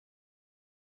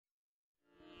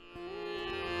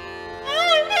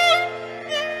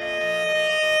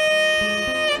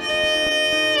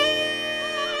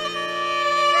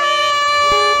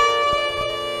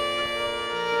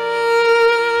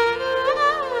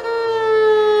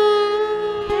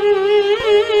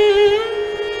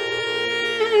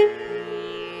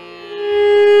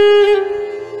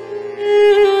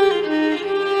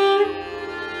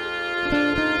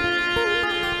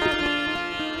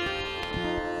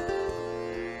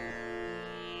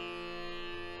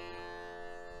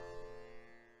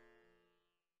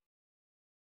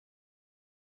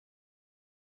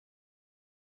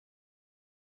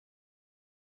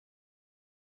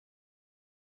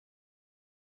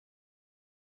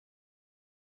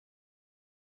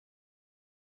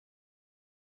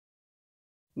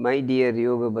My dear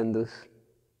Yoga Bandhus,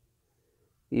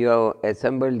 you have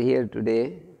assembled here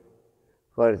today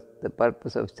for the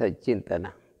purpose of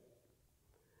Satchintana.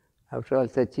 After all,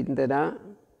 Satchintana,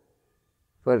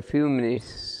 for a few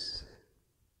minutes,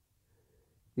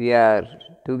 we are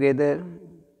together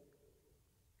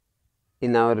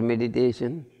in our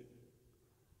meditation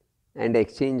and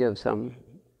exchange of some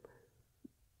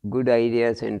good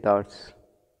ideas and thoughts,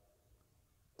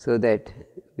 so that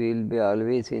we will be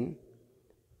always in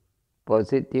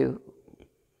positive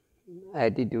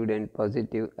attitude and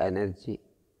positive energy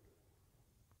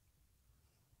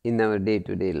in our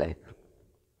day-to-day life.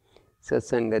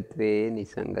 Satsangatve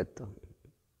nisangatvam.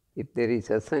 If there is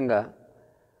satsanga,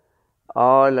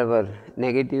 all our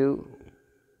negative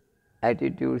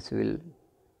attitudes will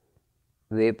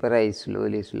vaporize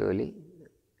slowly,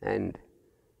 and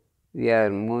we are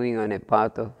moving on a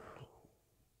path of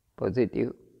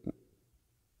positive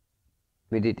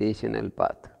meditational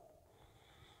path.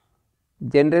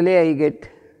 Generally, I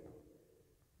get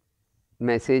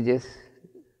messages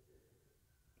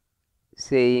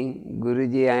saying,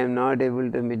 Guruji, I am not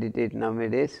able to meditate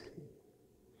nowadays.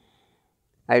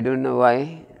 I don't know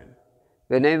why.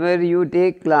 Whenever you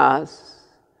take class,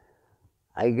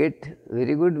 I get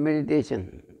very good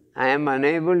meditation. I am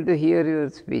unable to hear your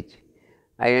speech.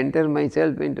 I enter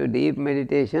myself into deep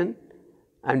meditation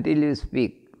until you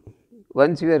speak.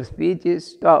 Once your speech is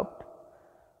stopped,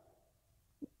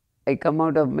 I come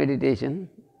out of meditation,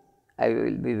 I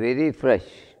will be very fresh.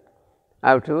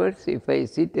 Afterwards, if I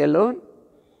sit alone,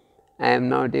 I am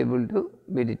not able to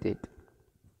meditate.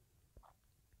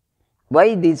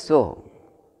 Why this so?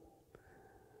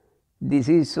 This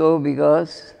is so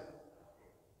because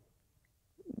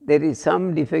there is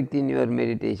some defect in your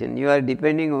meditation. You are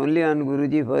depending only on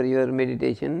Guruji for your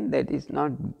meditation. That is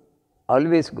not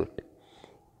always good.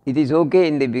 It is okay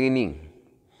in the beginning.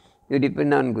 You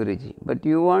depend on Guruji. But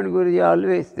you want Guruji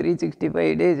always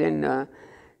 365 days and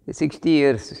 60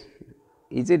 years.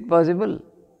 Is it possible?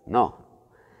 No.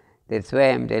 That's why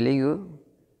I am telling you,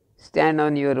 stand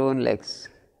on your own legs.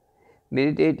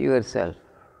 Meditate yourself.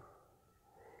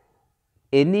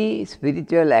 Any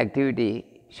spiritual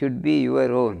activity should be your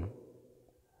own,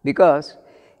 because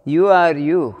you are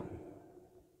you.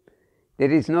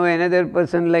 There is no another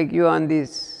person like you on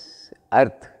this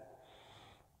earth.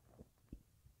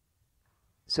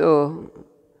 So,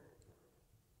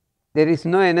 there is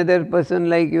no another person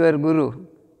like your Guru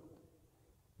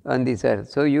on this earth.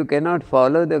 So, you cannot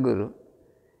follow the Guru.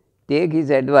 Take his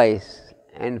advice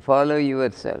and follow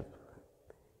yourself.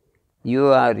 You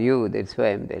are you, that's why I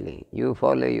am telling you. You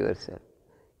follow yourself.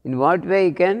 In what way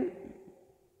you can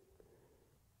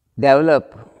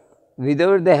develop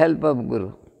without the help of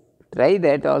Guru? Try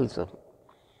that also.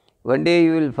 One day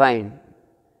you will find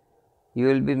you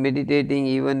will be meditating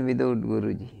even without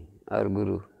Guruji or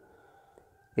Guru.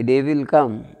 A day will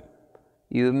come,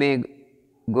 you may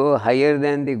go higher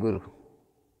than the Guru.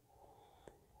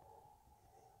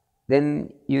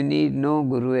 Then you need no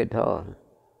Guru at all.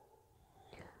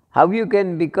 How you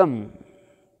can become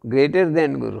greater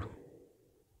than Guru?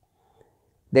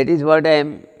 That is what I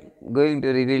am going to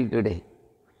reveal today.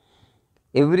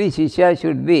 Every Shishya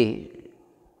should be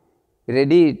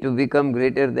ready to become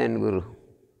greater than Guru.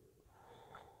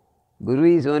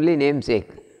 Guru is only namesake,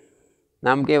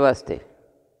 naam ke vaste.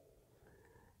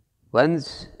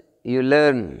 Once you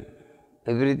learn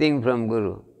everything from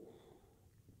Guru,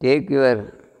 take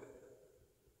your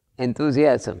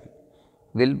enthusiasm,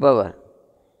 willpower,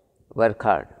 work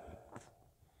hard.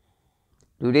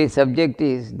 Today's subject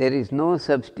is, there is no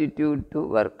substitute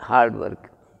to hard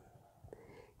work.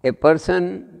 A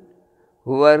person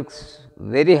who works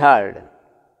very hard,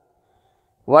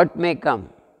 what may come?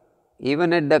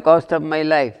 Even at the cost of my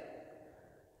life,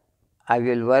 I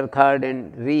will work hard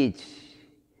and reach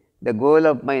the goal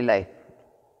of my life.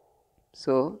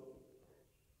 So,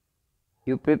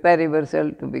 you prepare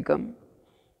yourself to become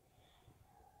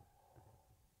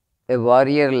a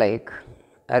warrior like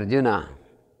Arjuna,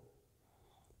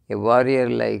 a warrior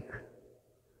like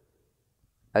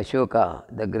Ashoka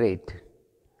the Great.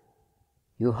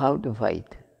 You have to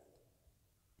fight.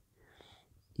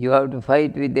 You have to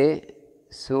fight with a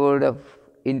sword of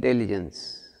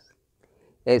intelligence,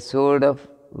 a sword of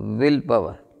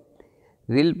willpower.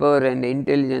 Willpower and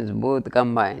intelligence both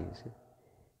combined.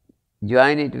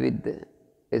 Join it with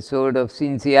a sword of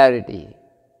sincerity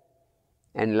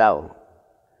and love.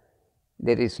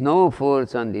 There is no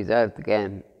force on this earth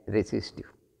can resist you.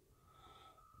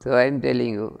 So I am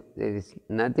telling you, there is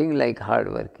nothing like hard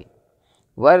working.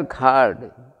 Work hard.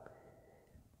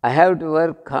 I have to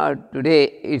work hard today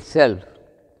itself.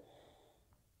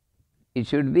 It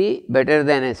should be better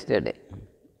than yesterday.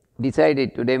 decide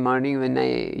it. Today morning when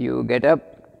you get up,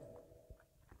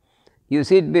 you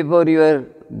sit before your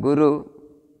Guru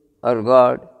or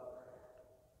God,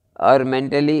 or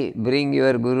mentally bring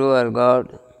your Guru or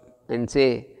God and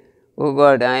say, "Oh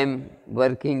God, I am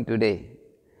working today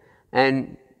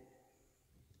and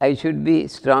I should be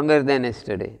stronger than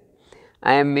yesterday.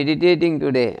 I am meditating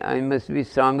today, I must be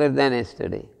stronger than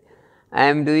yesterday. I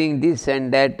am doing this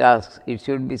and that task, it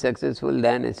should be successful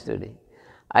than yesterday.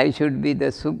 I should be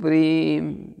the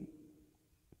supreme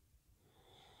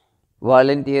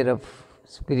volunteer of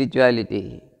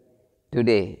spirituality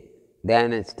today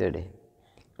than yesterday.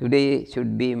 Today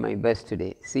should be my best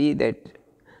day. See that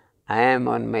I am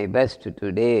on my best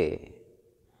today."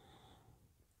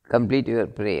 Complete your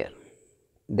prayer.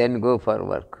 Then go for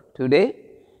work. Today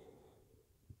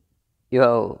you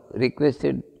have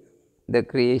requested the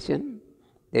creation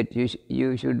that you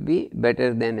should be better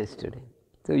than yesterday.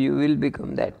 So you will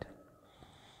become that.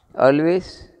 Always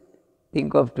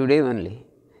think of today only.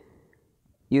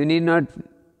 You need not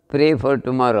pray for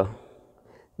tomorrow,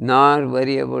 nor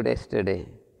worry about yesterday.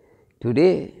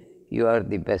 Today you are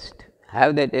the best.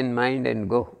 Have that in mind and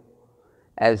go.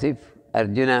 As if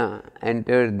Arjuna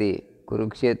entered the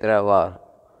Kurukshetra war.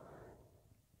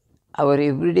 Our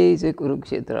everyday is a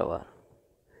Kurukshetra war.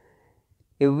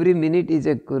 Every minute is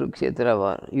a Kurukshetra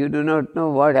war. You do not know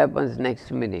what happens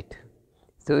next minute.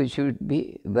 So you should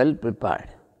be well prepared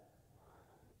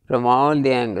from all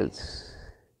the angles.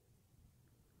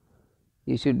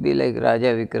 You should be like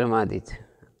Raja Vikramaditya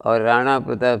or Rana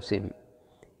Pratap Singh.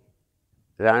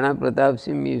 Rana Pratap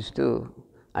Singh used to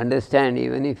understand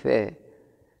even if a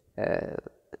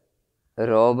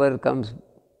robber comes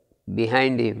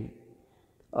behind him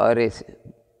or a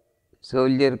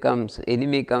soldier comes,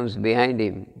 enemy comes behind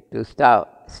him to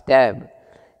stab,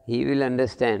 he will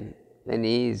understand when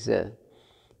he is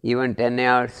even 10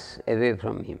 yards away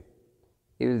from him.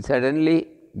 He will suddenly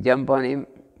jump on him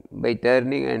by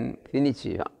turning and finish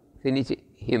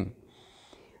him.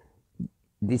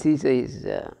 This is his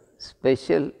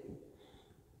special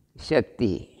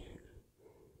Shakti,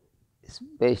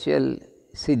 special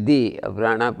Siddhi of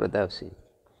Rana Pratap Singh.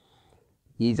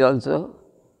 He is also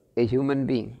a human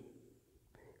being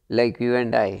like you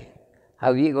and I.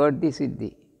 How he got the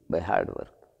Siddhi? By hard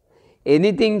work.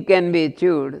 Anything can be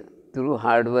achieved through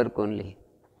hard work only.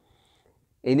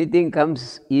 Anything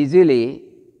comes easily,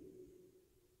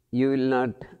 you will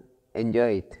not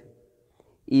enjoy it.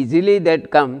 Easily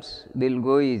that comes will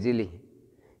go easily.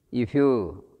 If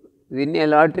you win a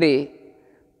lottery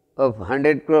of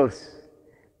 100 crores,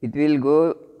 it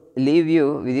will leave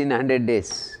you within 100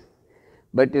 days.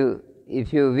 But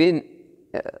if you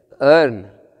earn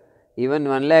even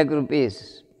 1 lakh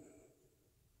rupees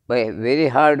by very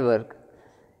hard work,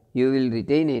 you will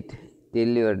retain it till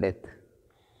your death.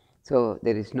 So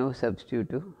there is no substitute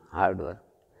to hard work.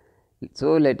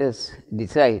 So let us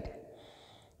decide,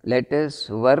 let us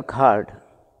work hard,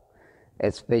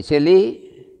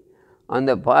 especially on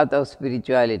the path of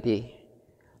spirituality.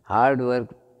 Hard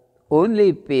work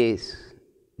only pays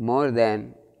more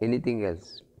than anything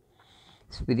else.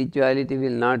 Spirituality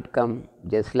will not come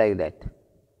just like that.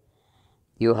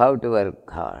 You have to work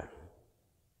hard.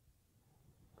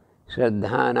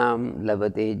 Shradhhavan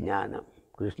Labhate Jnanam,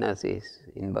 Krishna says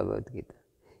in Bhagavad Gita.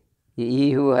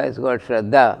 He who has got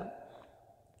Shraddha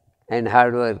and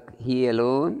hard work, he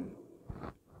alone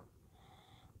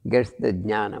gets the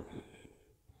Jnanam.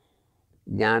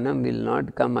 Jnanam will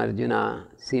not come, Arjuna,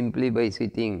 simply by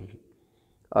sitting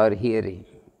or hearing.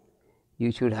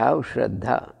 You should have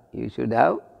Shraddha, you should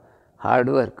have hard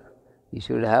work, you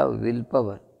should have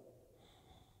willpower.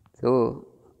 So,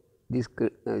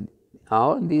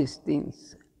 all these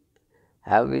things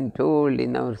have been told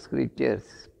in our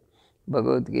scriptures,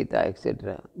 Bhagavad Gita,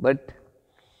 etc. But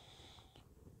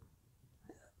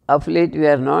of late we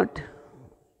are not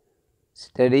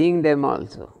studying them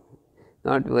also,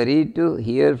 not worried to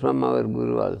hear from our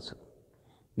Guru also.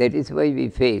 That is why we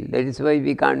fail, that is why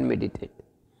we can't meditate.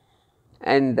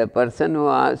 And the person who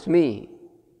asked me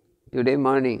today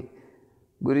morning,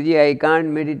 "Guruji, I can't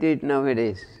meditate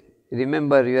nowadays.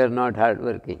 Remember, you are not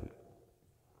hardworking."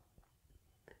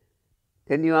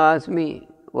 Then you ask me,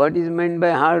 what is meant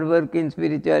by hard work in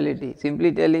spirituality?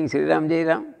 Simply telling Sri Ram Jai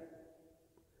Ram?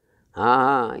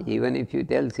 Even if you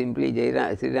tell simply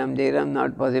Sri Ram Jai Ram,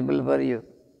 not possible for you.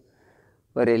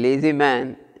 For a lazy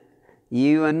man,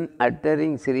 even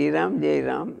uttering Sri Ram Jai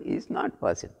Ram is not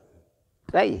possible.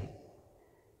 Try.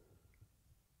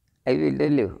 I will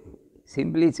tell you.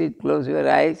 Simply sit, close your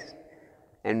eyes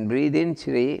and breathe in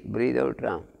Shri, breathe out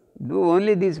Ram. Do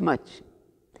only this much.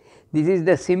 This is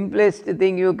the simplest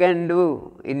thing you can do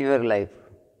in your life.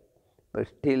 but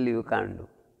still you can't do.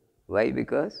 Why?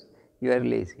 Because you are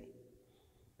lazy.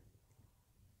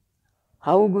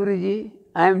 How, Guruji?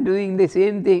 I am doing the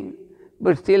same thing,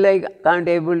 but still I can't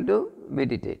able to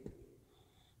meditate.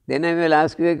 Then I will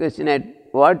ask you a question, at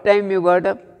what time you got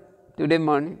up today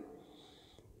morning?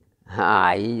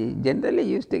 I generally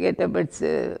used to get up at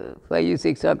 5,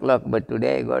 6 o'clock, but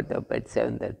today I got up at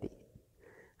 7:30.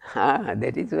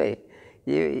 That is why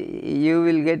you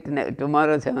will get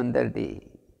tomorrow 7:30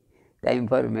 time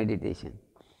for meditation.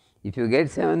 If you get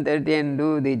 7:30 and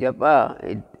do the japa,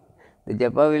 the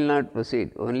japa will not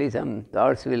proceed, only some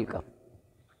thoughts will come.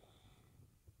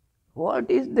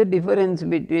 What is the difference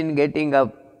between getting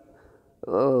up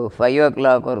 5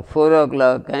 o'clock or 4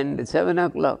 o'clock and 7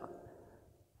 o'clock?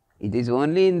 It is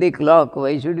only in the clock.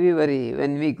 Why should we worry?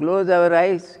 When we close our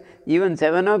eyes, even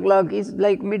 7 o'clock is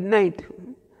like midnight.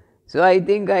 So I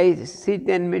think I sit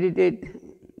and meditate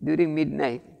during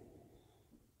midnight.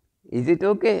 Is it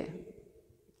okay?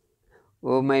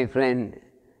 Oh my friend,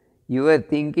 your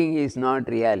thinking is not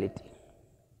reality.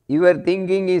 Your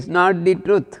thinking is not the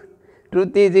truth.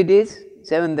 Truth is, it is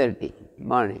 7:30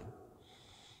 morning.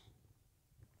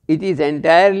 It is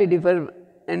entirely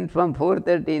different from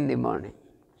 4:30 in the morning.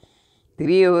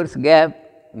 3 hours gap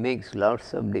makes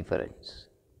lots of difference.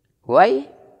 Why?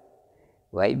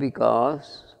 Why? Because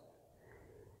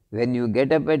when you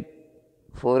get up at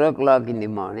 4 o'clock in the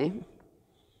morning,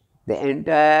 the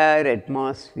entire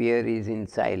atmosphere is in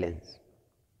silence.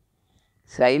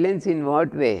 Silence in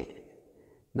what way?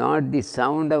 Not the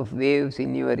sound of waves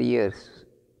in your ears,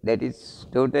 that is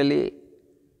totally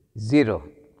zero.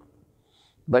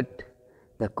 But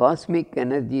the cosmic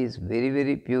energy is very,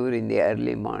 very pure in the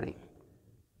early morning.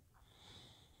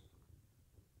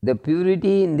 The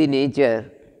purity in the nature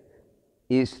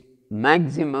is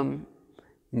maximum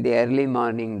in the early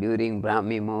morning during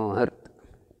Brahmi Muhurt.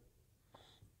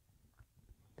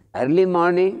 Early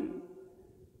morning,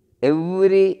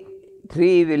 every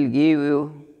tree will give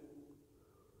you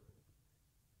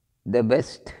the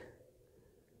best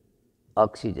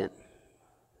oxygen,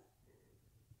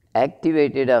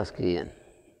 activated oxygen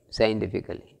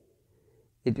scientifically.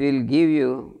 It will give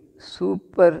you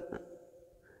super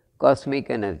cosmic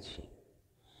energy.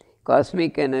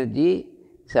 Cosmic energy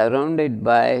surrounded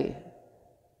by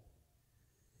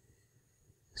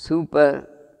super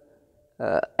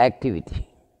activity.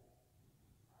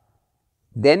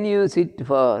 Then if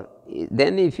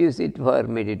you sit for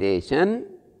meditation,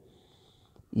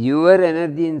 your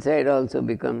energy inside also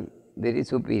becomes very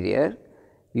superior.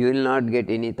 You will not get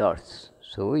any thoughts.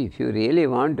 So if you really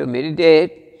want to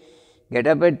meditate, get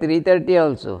up at 3:30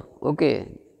 also. Okay.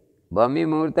 Brahmi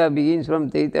Muhurta begins from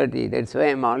 3:30. That's why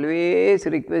I am always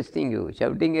requesting you,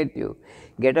 shouting at you,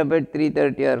 get up at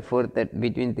 3:30 or 4:30,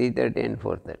 between 3:30 and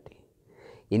 4:30.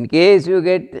 In case you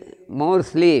get more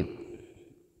sleep,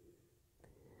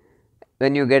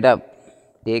 when you get up,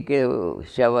 take a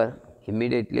shower,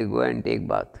 immediately go and take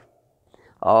bath.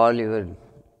 All your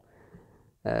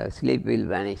sleep will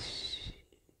vanish.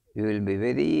 You will be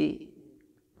very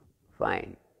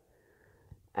fine.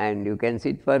 And you can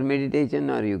sit for meditation,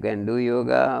 or you can do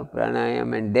yoga,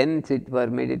 pranayam, and then sit for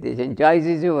meditation. Choice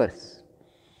is yours.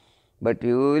 But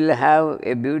you will have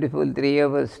a beautiful 3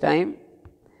 hours time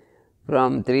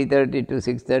from 3:30 to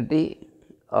 6:30,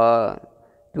 or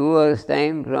 2 hours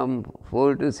time from 4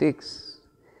 to 6.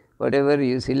 Whatever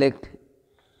you select,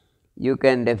 you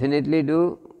can definitely do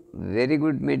very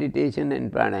good meditation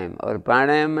and pranayam, or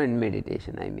pranayam and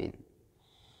meditation, I mean.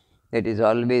 That is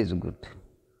always good.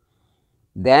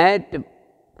 That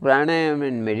pranayam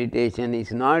and meditation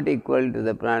is not equal to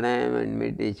the pranayam and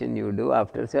meditation you do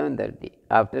after 7:30,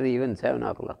 after even 7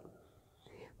 o'clock.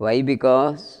 Why?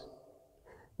 Because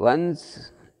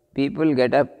once people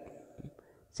get up,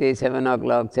 say 7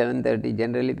 o'clock, 7:30,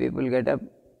 generally people get up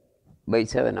by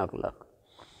 7 o'clock.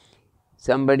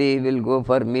 Somebody will go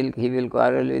for milk, he will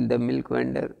quarrel with the milk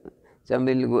vendor. Some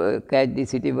will go, catch the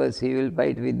city bus, he will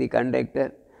fight with the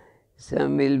conductor.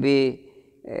 Some will be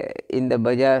in the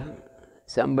bazaar,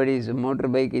 somebody's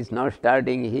motorbike is not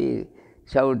starting, he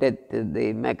shout at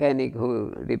the mechanic who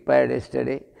repaired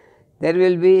yesterday. There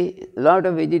will be lot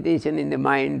of agitation in the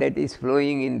mind that is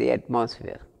flowing in the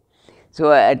atmosphere.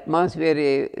 So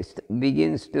atmosphere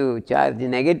begins to charge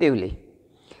negatively.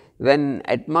 When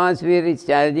atmosphere is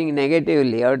charging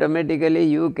negatively, automatically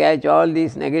you catch all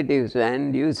these negatives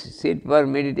and you sit for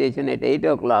meditation at 8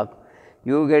 o'clock.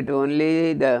 You get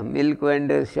only the milk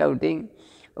vendor shouting,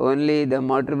 only the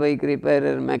motorbike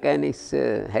repairer mechanic's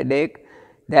headache,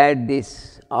 that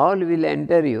this all will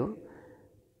enter you.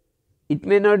 It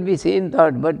may not be same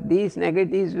thought, but these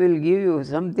negatives will give you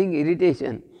something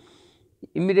irritation.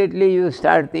 immediately you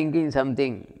start thinking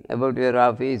something about your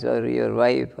office or your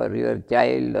wife or your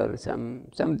child or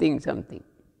something.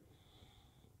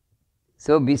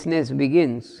 So business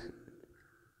begins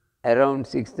around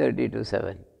 6:30 to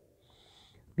 7.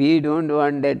 We don't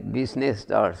want that business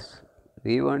thoughts.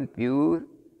 We want pure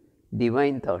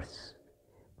divine thoughts.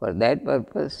 For that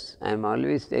purpose, I am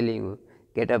always telling you,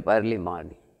 get up early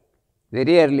morning,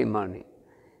 very early morning.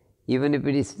 Even if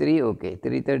it is 3, okay,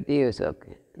 3:30 is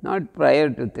okay. Not prior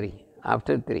to 3,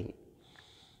 after 3.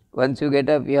 Once you get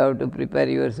up, you have to prepare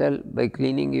yourself by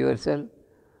cleaning yourself,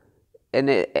 and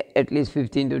at least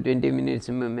 15 to 20 minutes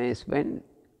you may spend.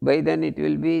 By then it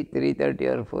will be 3:30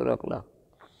 or 4 o'clock.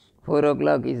 4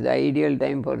 o'clock is the ideal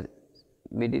time for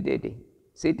meditating.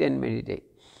 Sit and meditate.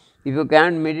 If you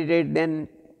can't meditate, then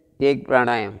take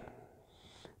pranayam.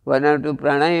 1 or 2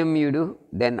 pranayam you do,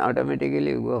 then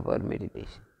automatically you go for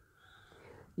meditation.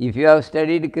 If you have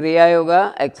studied Kriya Yoga,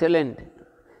 excellent.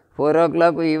 4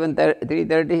 o'clock or even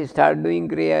 3:30 start doing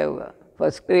Kriya Yoga.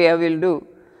 First Kriya will do.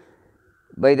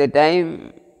 By the time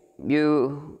you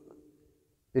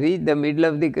reach the middle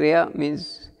of the Kriya,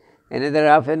 means another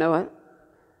half an hour,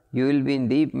 you will be in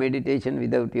deep meditation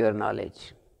without your knowledge.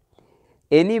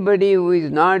 Anybody who is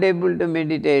not able to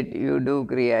meditate, you do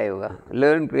Kriya Yoga.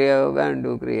 Learn Kriya Yoga and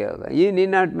do Kriya Yoga. You need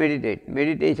not meditate.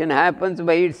 Meditation happens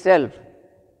by itself.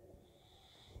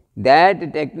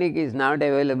 That technique is not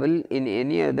available in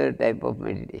any other type of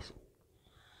meditation.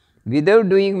 Without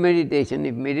doing meditation,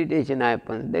 if meditation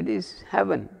happens, that is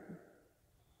heaven.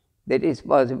 That is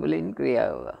possible in Kriya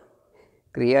Yoga.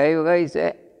 Kriya Yoga is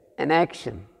an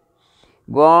action.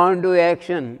 Go on to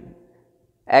action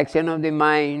of the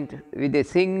mind with a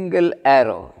single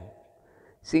arrow,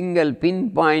 single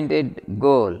pinpointed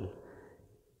goal.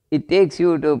 It takes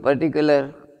you to a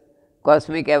particular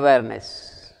cosmic awareness.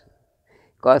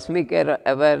 Cosmic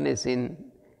awareness in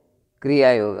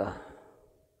Kriya Yoga.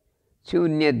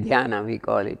 Shunya Dhyana we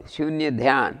call it. Shunya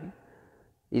Dhyan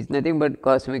is nothing but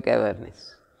cosmic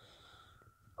awareness.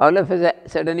 All of a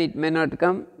sudden it may not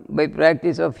come. By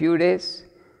practice of few days,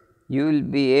 you will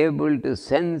be able to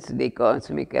sense the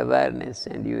cosmic awareness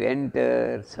and you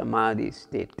enter Samadhi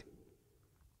state.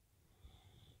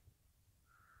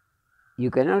 You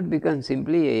cannot become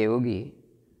simply a yogi.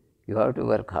 You have to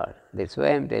work hard. That's why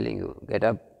I am telling you, get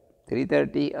up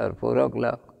 3:30 or 4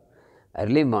 o'clock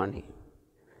early morning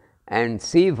and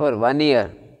see for 1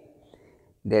 year.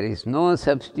 There is no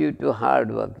substitute to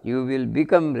hard work. You will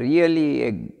become really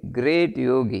a great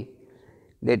yogi.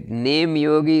 That name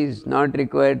yogi is not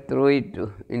required, throw it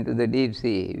into the deep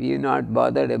sea. We are not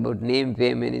bothered about name,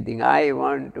 fame, anything. I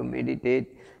want to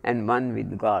meditate and one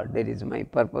with God. That is my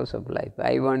purpose of life.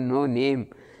 I want no name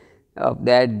of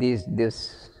that,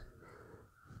 this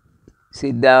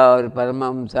Siddha or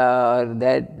Paramahamsa or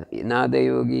that Nada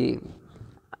Yogi,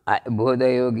 Bodha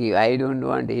Yogi. I don't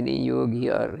want any yogi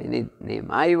or any name.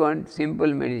 I want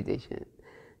simple meditation.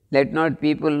 Let not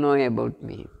people know about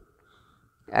me.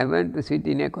 I want to sit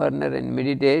in a corner and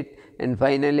meditate, and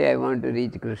finally I want to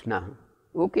reach Krishna.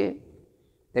 Okay,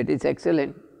 that is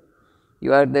excellent.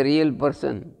 You are the real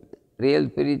person, real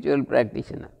spiritual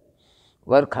practitioner.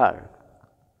 Work hard.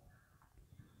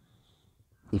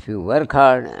 If you work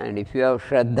hard and if you have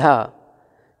Shraddha,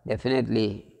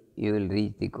 definitely you will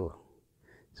reach the goal.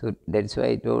 So that's why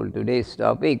I told today's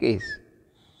topic is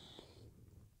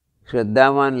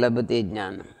Shradhhavan Labhate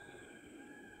Jnanam.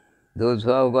 Those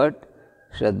who have got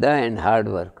Shraddha and hard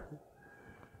work.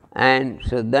 And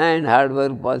Shraddha and hard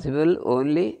work possible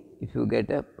only if you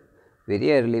get up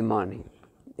very early morning.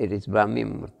 It is Brahmi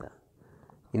Muhurta.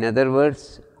 In other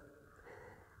words,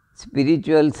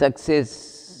 spiritual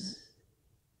success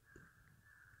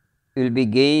will be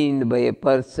gained by a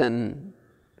person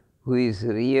who is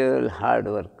real hard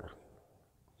worker.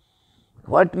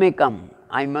 What may come,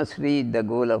 I must reach the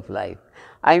goal of life.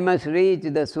 I must reach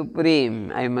the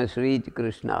Supreme. I must reach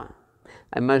Krishna.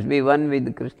 I must be one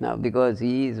with Krishna because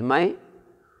he is my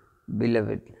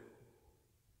beloved.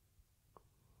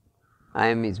 I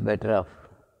am his better off.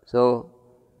 So,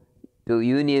 to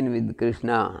union with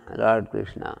Krishna, Lord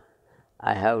Krishna,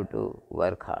 I have to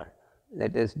work hard.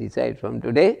 Let us decide from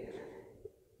today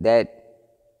that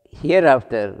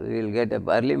hereafter we will get up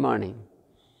early morning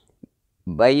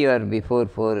by or before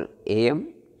 4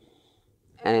 a.m.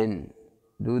 and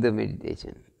do the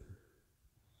meditation.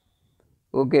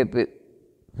 Okay,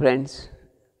 friends,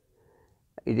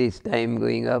 it is time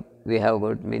going up. We have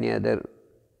got many other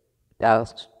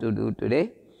tasks to do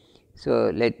today.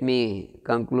 So let me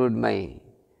conclude my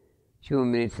few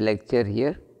minutes lecture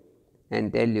here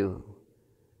and tell you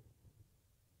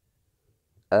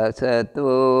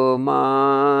ಅಸತೋ ಮಾ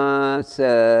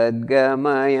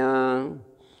ಸದ್ಗಮಯ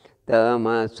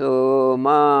ತಮಸೋ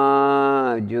ಮಾ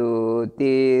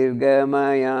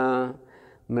ಜ್ಯೋತಿರ್ಗಮಯ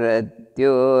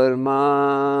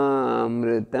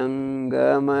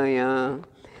ಮೃತ್ಯೋರ್ಮಾಮೃತಂಗಮಯ.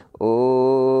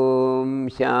 ಓಂ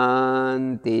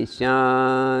ಶಾಂತಿ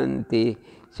ಶಾಂತಿ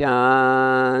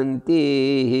ಶಾಂತಿ.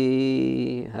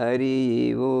 ಹರಿ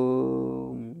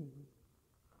ಓಂ.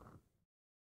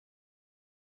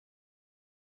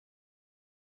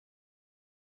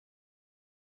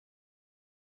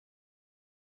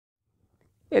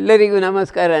 ಎಲ್ಲರಿಗೂ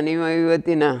ನಮಸ್ಕಾರ. ನೀವು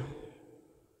ಇವತ್ತಿನ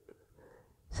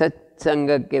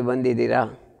ಸತ್ಸಂಗಕ್ಕೆ ಬಂದಿದ್ದೀರಾ.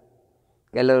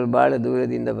 ಕೆಲವರು ಭಾಳ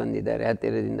ದೂರದಿಂದ ಬಂದಿದ್ದಾರೆ,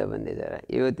 ಹತ್ತಿರದಿಂದ ಬಂದಿದ್ದಾರೆ.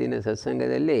 ಇವತ್ತಿನ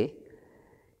ಸತ್ಸಂಗದಲ್ಲಿ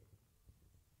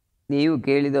ನೀವು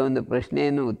ಕೇಳಿದ ಒಂದು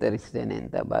ಪ್ರಶ್ನೆಯನ್ನು ಉತ್ತರಿಸ್ತೇನೆ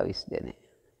ಅಂತ ಭಾವಿಸ್ತೇನೆ.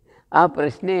 ಆ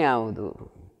ಪ್ರಶ್ನೆ ಯಾವುದು?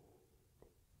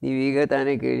 ನೀವೀಗ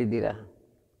ತಾನೇ ಕೇಳಿದ್ದೀರಾ,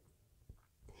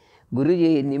 ಗುರುಜಿ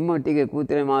ನಿಮ್ಮೊಟ್ಟಿಗೆ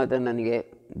ಕೂತರೆ ಮಾತ್ರ ನನಗೆ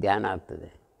ಧ್ಯಾನ ಆಗ್ತದೆ,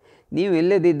 ನೀವು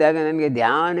ಇಲ್ಲದಿದ್ದಾಗ ನನಗೆ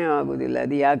ಧ್ಯಾನ ಆಗುವುದಿಲ್ಲ,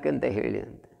 ಅದು ಯಾಕಂತ ಹೇಳಿ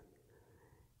ಅಂತ.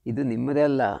 ಇದು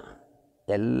ನಿಮ್ಮದಲ್ಲ,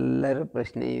 ಎಲ್ಲರ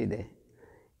ಪ್ರಶ್ನೆಯೂ ಇದೆ.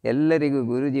 ಎಲ್ಲರಿಗೂ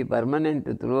ಗುರುಜಿ ಪರ್ಮನೆಂಟ್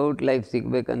ಥ್ರೂಔಟ್ ಲೈಫ್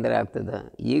ಸಿಗಬೇಕಂದ್ರೆ ಆಗ್ತದ?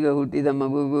 ಈಗ ಹುಟ್ಟಿದ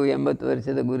ಮಗುಗೂ 80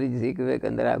 ವರ್ಷದ ಗುರುಜಿ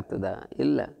ಸಿಗಬೇಕಂದ್ರೆ ಆಗ್ತದ?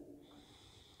 ಇಲ್ಲ.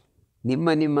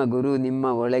 ನಿಮ್ಮ ಗುರು ನಿಮ್ಮ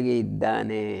ಒಳಗೆ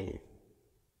ಇದ್ದಾನೆ.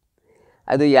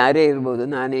 ಅದು ಯಾರೇ ಇರ್ಬೋದು,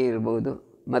 ನಾನೇ ಇರ್ಬೋದು,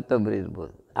 ಮತ್ತೊಬ್ಬರು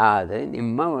ಇರ್ಬೋದು. ಆದರೆ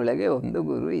ನಿಮ್ಮ ಒಳಗೆ ಒಂದು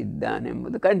ಗುರು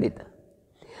ಇದ್ದಾನೆಂಬುದು ಖಂಡಿತ.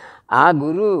 ಆ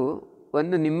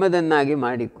ಗುರುವನ್ನು ನಿಮ್ಮದನ್ನಾಗಿ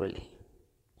ಮಾಡಿಕೊಳ್ಳಿ.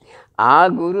 ಆ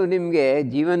ಗುರು ನಿಮಗೆ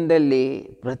ಜೀವನದಲ್ಲಿ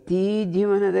ಪ್ರತಿ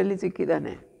ಜೀವನದಲ್ಲಿ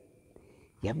ಸಿಕ್ಕಿದ್ದಾನೆ.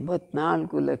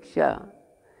 84 ಲಕ್ಷ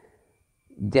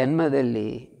ಜನ್ಮದಲ್ಲಿ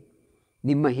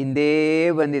ನಿಮ್ಮ ಹಿಂದೆ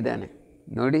ಬಂದಿದ್ದಾನೆ.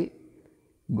 ನೋಡಿ,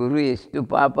 ಗುರು ಎಷ್ಟು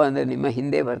ಪಾಪ ಅಂದರೆ ನಿಮ್ಮ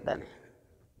ಹಿಂದೆ ಬರ್ತಾನೆ.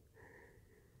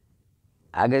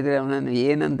 ಹಾಗಾದರೆ ಅವನನ್ನು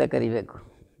ಏನಂತ ಕರಿಬೇಕು?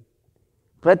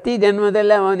 ಪ್ರತಿ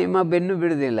ಜನ್ಮದಲ್ಲಿ ಅವನು ನಿಮ್ಮ ಬೆನ್ನು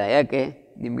ಬಿಡೋದಿಲ್ಲ. ಯಾಕೆ?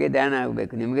 ನಿಮಗೆ ಧ್ಯಾನ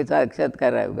ಆಗಬೇಕು, ನಿಮಗೆ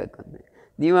ಸಾಕ್ಷಾತ್ಕಾರ ಆಗಬೇಕು ಅಂದರೆ.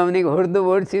 ನೀವು ಅವನಿಗೆ ಹೊಡೆದು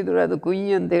ಓಡಿಸಿದ್ರು ಅದು ಕುಯ್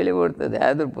ಅಂತೇಳಿ ಓಡ್ತದೆ,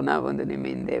 ಆದರೂ ಪುನಃ ಬಂದು ನಿಮ್ಮ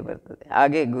ಹಿಂದೆ ಬರ್ತದೆ.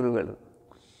 ಹಾಗೆ ಗುರುಗಳು.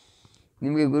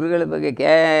 ನಿಮಗೆ ಗುರುಗಳ ಬಗ್ಗೆ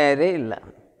ಕ್ಯಾರೇ ಇಲ್ಲ,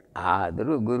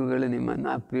 ಆದರೂ ಗುರುಗಳು ನಿಮ್ಮನ್ನು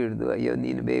ಅಪ್ಪಿ ಹಿಡಿದು ಅಯ್ಯೋ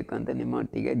ನೀನು ಬೇಕು ಅಂತ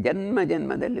ನಿಮ್ಮೊಟ್ಟಿಗೆ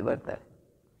ಜನ್ಮದಲ್ಲಿ ಬರ್ತಾರೆ.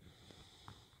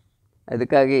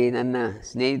 ಅದಕ್ಕಾಗಿ ನನ್ನ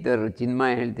ಸ್ನೇಹಿತರು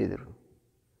ಚಿನ್ಮಯ ಹೇಳ್ತಿದ್ರು,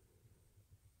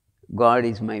 god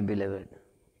is my beloved,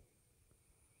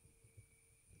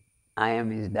 I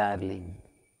am is darling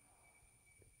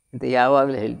ಅಂತ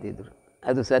ಯಾವಾಗಲೂ ಹೇಳ್ತಿದ್ರು.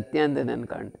 ಅದು ಸತ್ಯ ಅಂತ ನಾನು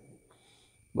ಕಾಣ್ತೇನೆ.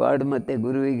 ಗಾಡ್ ಮತ್ತು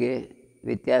ಗುರುವಿಗೆ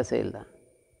ವ್ಯತ್ಯಾಸ ಇಲ್ಲ.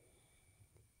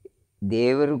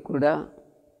 ದೇವರು ಕೂಡ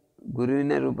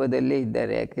ಗುರುವಿನ ರೂಪದಲ್ಲೇ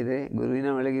ಇದ್ದಾರೆ. ಯಾಕೆಂದರೆ ಗುರುವಿನ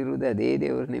ಒಳಗಿರುವುದು ಅದೇ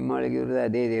ದೇವರು, ನಿಮ್ಮ ಒಳಗಿರುವುದು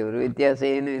ಅದೇ ದೇವರು, ವ್ಯತ್ಯಾಸ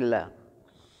ಏನೂ ಇಲ್ಲ.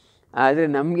 ಆದರೆ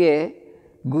ನಮಗೆ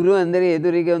ಗುರು ಅಂದರೆ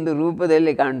ಎದುರಿಗೆ ಒಂದು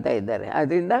ರೂಪದಲ್ಲಿ ಕಾಣ್ತಾ ಇದ್ದಾರೆ.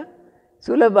 ಆದ್ದರಿಂದ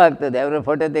ಸುಲಭ ಆಗ್ತದೆ. ಅವರ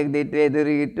ಫೋಟೋ ತೆಗೆದಿಟ್ಟು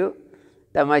ಎದುರಿಗಿಟ್ಟು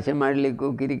ತಮಾಷೆ ಮಾಡಲಿಕ್ಕೂ,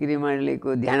 ಕಿರಿಕಿರಿ ಮಾಡಲಿಕ್ಕೂ,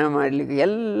 ಧ್ಯಾನ ಮಾಡಲಿಕ್ಕೂ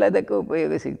ಎಲ್ಲದಕ್ಕೂ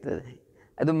ಉಪಯೋಗ ಸಿಗ್ತದೆ.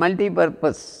 ಅದು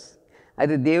ಮಲ್ಟಿಪರ್ಪಸ್.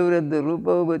 ಅದು ದೇವರದ್ದು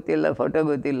ರೂಪವೂ ಗೊತ್ತಿಲ್ಲ, ಫೋಟೋ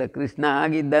ಗೊತ್ತಿಲ್ಲ. ಕೃಷ್ಣ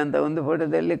ಆಗಿದ್ದ ಅಂತ ಒಂದು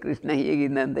ಫೋಟೋದಲ್ಲಿ, ಕೃಷ್ಣ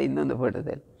ಹೇಗಿದ್ದ ಅಂತ ಇನ್ನೊಂದು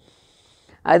ಫೋಟೋದಲ್ಲಿ.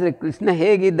 ಆದರೆ ಕೃಷ್ಣ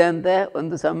ಹೇಗಿದ್ದ ಅಂತ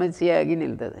ಒಂದು ಸಮಸ್ಯೆಯಾಗಿ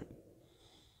ನಿಲ್ತದೆ.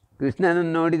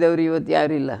 ಕೃಷ್ಣನನ್ನು ನೋಡಿದವರು ಇವತ್ತು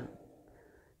ಯಾರಿಲ್ಲ,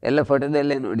 ಎಲ್ಲ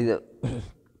ಫೋಟೋದಲ್ಲೇ ನೋಡಿದವು.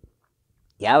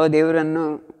 ಯಾವ ದೇವರನ್ನು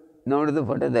ನೋಡೋದು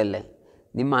ಫೋಟೋದಲ್ಲೇ,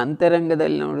 ನಿಮ್ಮ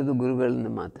ಅಂತರಂಗದಲ್ಲಿ ನೋಡೋದು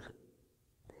ಗುರುಗಳನ್ನು ಮಾತ್ರ.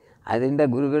 ಆದ್ದರಿಂದ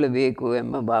ಗುರುಗಳು ಬೇಕು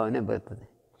ಎಂಬ ಭಾವನೆ ಬರ್ತದೆ.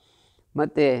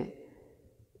 ಮತ್ತು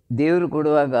ದೇವರು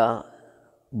ಕೊಡುವಾಗ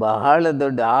ಬಹಳ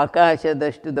ದೊಡ್ಡ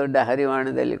ಆಕಾಶದಷ್ಟು ದೊಡ್ಡ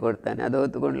ಹರಿವಾಣದಲ್ಲಿ ಕೊಡ್ತಾನೆ. ಅದು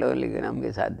ಹೊತ್ತುಕೊಳ್ಳಲಿಕ್ಕೆ ನಮಗೆ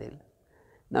ಸಾಧ್ಯ ಇಲ್ಲ.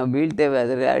 ನಾವು ಬೀಳ್ತೇವೆ,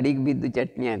 ಅದರ ಅಡಿಗೆ ಬಿದ್ದು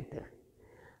ಚಟ್ನಿ ಆಗ್ತೇವೆ.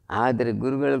 ಆದರೆ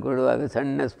ಗುರುಗಳು ಕೊಡುವಾಗ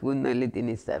ಸಣ್ಣ ಸ್ಪೂನ್ನಲ್ಲಿ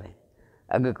ತಿನ್ನಿಸ್ತಾರೆ,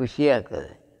 ಆಗ ಖುಷಿ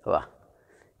ಆಗ್ತದೆ. ವಾ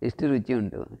ಎಷ್ಟು ರುಚಿ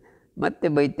ಉಂಟು. ಮತ್ತೆ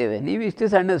ಬೈತೇವೆ, ನೀವಿಷ್ಟು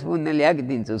ಸಣ್ಣ ಸ್ಪೂನ್ನಲ್ಲಿ ಯಾಕೆ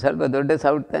ತಿನ್ನಿಸು, ಸ್ವಲ್ಪ ದೊಡ್ಡ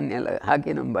ಸೌಟ್ ತನ್ನೆಲ್ಲ ಹಾಕಿ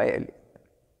ನಮ್ಮ ಬಾಯಲ್ಲಿ.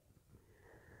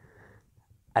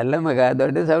 ಅಲ್ಲ ಮಗ,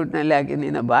 ದೊಡ್ಡ ಸೌಟ್ನಲ್ಲಿ ಹಾಕಿ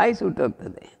ನಿನ್ನ ಬಾಯಿ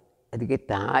ಸುಟ್ಟೋಗ್ತದೆ. ಅದಕ್ಕೆ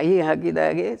ತಾಯಿ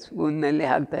ಹಾಕಿದಾಗೆ ಸ್ಪೂನ್ನಲ್ಲಿ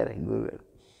ಹಾಕ್ತಾರೆ ಗುರುಗಳು.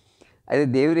 ಅದು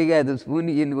ದೇವರಿಗೆ ಅದು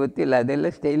ಸ್ಪೂನಿಗೇನು ಗೊತ್ತಿಲ್ಲ. ಅದೆಲ್ಲ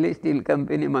ಸ್ಟೈನ್ಲೆಸ್ ಸ್ಟೀಲ್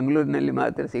ಕಂಪನಿ ಮಂಗಳೂರಿನಲ್ಲಿ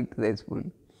ಮಾತ್ರ ಸಿಗ್ತದೆ ಸ್ಪೂನ್.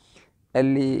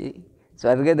 ಅಲ್ಲಿ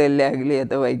ಸ್ವರ್ಗದಲ್ಲಿ ಆಗಲಿ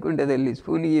ಅಥವಾ ವೈಕುಂಠದಲ್ಲಿ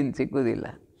ಸ್ಪೂನಿಗೇನು ಸಿಕ್ಕುವುದಿಲ್ಲ.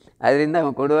 ಆದ್ದರಿಂದ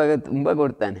ಅವ ಕೊಡುವಾಗ ತುಂಬ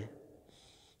ಕೊಡ್ತಾನೆ.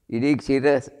 ಇಡೀ ಕ್ಷೀರ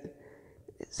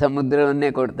ಸಮುದ್ರವನ್ನೇ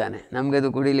ಕೊಡ್ತಾನೆ. ನಮಗದು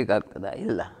ಕುಡಿಲಿಕ್ಕೆ ಆಗ್ತದ?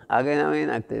 ಇಲ್ಲ. ಆಗ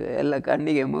ನಾವೇನಾಗ್ತೇವೆ, ಎಲ್ಲ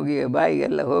ಕಣ್ಣಿಗೆ, ಮೂಗಿಗೆ,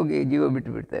 ಬಾಯಿಗೆಲ್ಲ ಹೋಗಿ ಜೀವ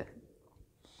ಬಿಟ್ಟುಬಿಡ್ತೇವೆ.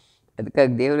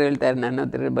 ಅದಕ್ಕಾಗಿ ದೇವರು ಹೇಳ್ತಾರೆ, ನನ್ನ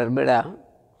ಹತ್ರ ಬರಬೇಡ,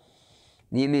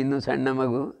 ನೀನು ಇನ್ನೂ ಸಣ್ಣ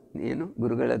ಮಗು, ನೀನು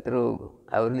ಗುರುಗಳ ಹತ್ರ ಹೋಗು.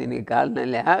 ಅವರು ನಿನಗೆ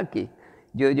ಕಾಲಿನಲ್ಲಿ ಹಾಕಿ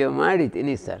ಜೋ ಮಾಡಿ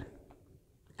ತಿನ್ನಿಸ್ತಾರೆ.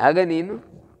 ಆಗ ನೀನು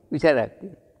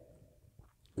ಹುಷಾರಾಗ್ತೀವಿ.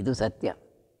 ಇದು ಸತ್ಯ.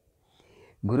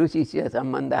 ಗುರು ಶಿಷ್ಯ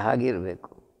ಸಂಬಂಧ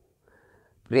ಹಾಗಿರಬೇಕು.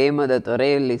 ಪ್ರೇಮದ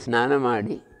ತೊರೆಯಲ್ಲಿ ಸ್ನಾನ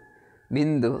ಮಾಡಿ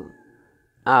ಮಿಂದು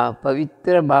ಆ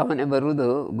ಪವಿತ್ರ ಭಾವನೆ ಬರುವುದು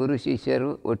ಗುರು ಶಿಷ್ಯರು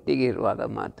ಒಟ್ಟಿಗೆ ಇರುವಾಗ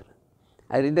ಮಾತ್ರ.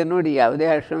 ಅದರಿಂದ ನೋಡಿ, ಯಾವುದೇ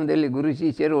ಆಶ್ರಮದಲ್ಲಿ ಗುರು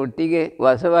ಶಿಷ್ಯರು ಒಟ್ಟಿಗೆ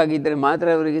ವಾಸವಾಗಿದ್ದರೆ ಮಾತ್ರ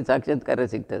ಅವರಿಗೆ ಸಾಕ್ಷಾತ್ಕಾರ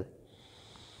ಸಿಗ್ತದೆ.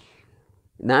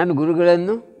 ನಾನು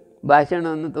ಗುರುಗಳನ್ನು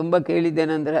ಭಾಷಣವನ್ನು ತುಂಬ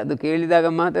ಕೇಳಿದ್ದೇನೆಂದರೆ ಅದು ಕೇಳಿದಾಗ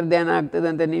ಮಾತ್ರ ಧ್ಯಾನ ಆಗ್ತದೆ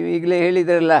ಅಂತ ನೀವು ಈಗಲೇ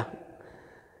ಹೇಳಿದ್ರಲ್ಲ.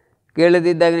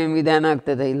 ಕೇಳದಿದ್ದಾಗ ನಿಮಗೆ ಧ್ಯಾನ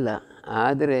ಆಗ್ತದೆ? ಇಲ್ಲ.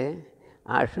 ಆದರೆ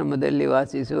ಆಶ್ರಮದಲ್ಲಿ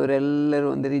ವಾಸಿಸುವವರೆಲ್ಲರೂ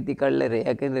ಒಂದು ರೀತಿ ಕಳ್ಳರೆ.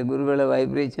 ಯಾಕೆಂದರೆ ಗುರುಗಳ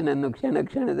ವೈಬ್ರೇಷನನ್ನು ಕ್ಷಣ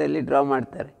ಕ್ಷಣದಲ್ಲಿ ಡ್ರಾ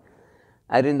ಮಾಡ್ತಾರೆ.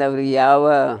 ಅದರಿಂದ ಅವರಿಗೆ ಯಾವ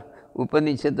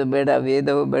ಉಪನಿಷತ್ತು ಬೇಡ,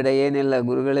 ವೇದವೂ ಬೇಡ, ಏನಿಲ್ಲ.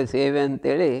 ಗುರುಗಳ ಸೇವೆ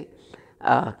ಅಂಥೇಳಿ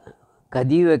ಆ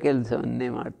ಕದಿಯುವ ಕೆಲಸವನ್ನೇ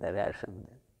ಮಾಡ್ತಾರೆ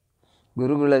ಆಶ್ರಮದಲ್ಲಿ.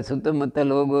 ಗುರುಗಳ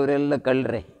ಸುತ್ತಮುತ್ತಲು ಹೋಗುವವರೆಲ್ಲ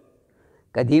ಕಳ್ಳರೆ,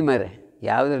 ಕದೀಮರೆ.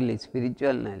 ಯಾವುದರಲ್ಲಿ?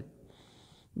 ಸ್ಪಿರಿಚುವಲ್ನಲ್ಲಿ.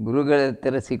 ಗುರುಗಳ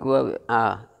ಹತ್ತಿರ ಸಿಕ್ಕುವ ಆ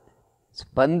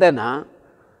ಸ್ಪಂದನ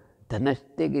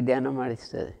ತನ್ನಷ್ಟಕ್ಕೆ ಧ್ಯಾನ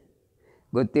ಮಾಡಿಸ್ತದೆ,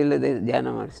 ಗೊತ್ತಿಲ್ಲದೆ ಧ್ಯಾನ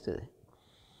ಮಾಡಿಸ್ತದೆ.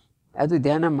 ಅದು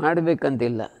ಧ್ಯಾನ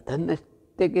ಮಾಡಬೇಕಂತಿಲ್ಲ,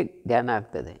 ತನ್ನಷ್ಟಕ್ಕೆ ಧ್ಯಾನ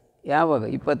ಆಗ್ತದೆ. ಯಾವಾಗ?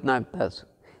 24 ತಾಸು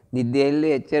ನಿದ್ದೆಯಲ್ಲಿ,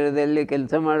 ಎಚ್ಚರದಲ್ಲಿ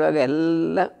ಕೆಲಸ ಮಾಡುವಾಗ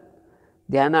ಎಲ್ಲ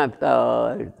ಧ್ಯಾನ ಆಗ್ತಾ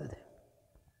ಇರ್ತದೆ.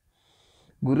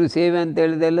 ಗುರು ಸೇವೆ ಅಂತ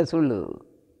ಹೇಳಿದೆಲ್ಲ ಸುಳ್ಳು.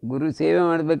 ಗುರು ಸೇವೆ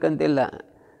ಮಾಡಬೇಕಂತಿಲ್ಲ,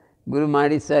 ಗುರು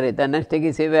ಮಾಡಿಸ್ತಾರೆ,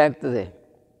 ತನ್ನಷ್ಟಕ್ಕೆ ಸೇವೆ ಆಗ್ತದೆ.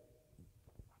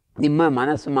 ನಿಮ್ಮ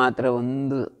ಮನಸ್ಸು ಮಾತ್ರ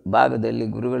ಒಂದು ಭಾಗದಲ್ಲಿ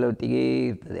ಗುರುಗಳೊಟ್ಟಿಗೇ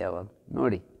ಇರ್ತದೆ ಯಾವಾಗ.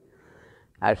 ನೋಡಿ,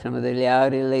 ಆಶ್ರಮದಲ್ಲಿ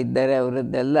ಯಾರೆಲ್ಲ ಇದ್ದಾರೆ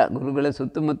ಅವರದ್ದೆಲ್ಲ ಗುರುಗಳ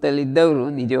ಸುತ್ತಮುತ್ತಲಿದ್ದವರು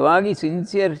ನಿಜವಾಗಿ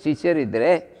ಸಿನ್ಸಿಯರ್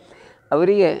ಶಿಷ್ಯರಿದ್ದರೆ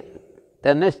ಅವರಿಗೆ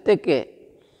ತನ್ನಷ್ಟಕ್ಕೆ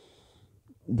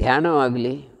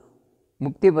ಧ್ಯಾನವಾಗಲಿ,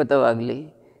 ಮುಕ್ತಿಪಥವಾಗಲಿ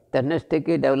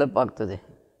ತನ್ನಷ್ಟಕ್ಕೆ ಡೆವಲಪ್ ಆಗ್ತದೆ.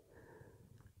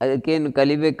 ಅದಕ್ಕೇನು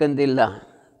ಕಲಿಬೇಕಂತಿಲ್ಲ,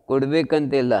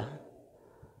 ಕೊಡಬೇಕಂತಿಲ್ಲ.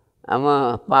 ಅವ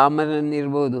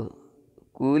ಪಾಮರನಿರ್ಬೋದು,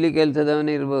 ಕೂಲಿ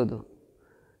ಕೆಲಸದವನಿರ್ಬೋದು,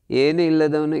 ಏನೂ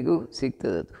ಇಲ್ಲದವನಿಗೂ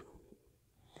ಸಿಗ್ತದದು.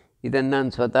 ಇದನ್ನು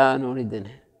ನಾನು ಸ್ವತಃ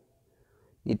ನೋಡಿದ್ದೇನೆ.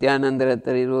 ನಿತ್ಯಾನಂದರ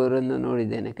ಹತ್ರ ಇರುವವರನ್ನು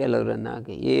ನೋಡಿದ್ದೇನೆ, ಕೆಲವರನ್ನು.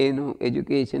 ಹಾಗೆ ಏನು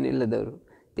ಎಜುಕೇಷನ್ ಇಲ್ಲದವರು,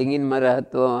 ತೆಂಗಿನ ಮರ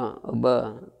ಹತ್ತುವ ಒಬ್ಬ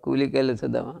ಕೂಲಿ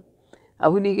ಕೆಲಸದವ,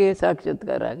 ಅವನಿಗೆ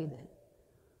ಸಾಕ್ಷಾತ್ಕಾರ ಆಗಿದೆ.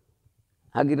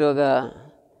 ಹಾಗಿರುವಾಗ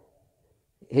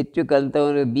ಹೆಚ್ಚು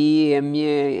ಕಲಿತವರು BA,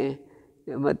 MA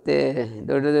ಮತ್ತು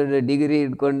ದೊಡ್ಡ ದೊಡ್ಡ ಡಿಗ್ರಿ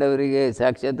ಇಟ್ಕೊಂಡವರಿಗೆ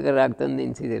ಸಾಕ್ಷಾತ್ಕಾರ ಆಗ್ತಂದು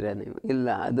ನೆನೆಸಿದ್ದೀರ ನೀವು? ಇಲ್ಲ,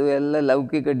 ಅದು ಎಲ್ಲ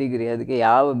ಲೌಕಿಕ ಡಿಗ್ರಿ, ಅದಕ್ಕೆ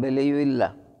ಯಾವ ಬೆಲೆಯೂ ಇಲ್ಲ.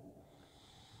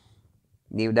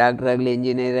 ನೀವು ಡಾಕ್ಟ್ರಾಗಲಿ,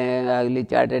 ಇಂಜಿನಿಯರ್ ಆಗಲಿ,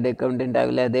 ಚಾರ್ಟೆಡ್ ಅಕೌಂಟೆಂಟ್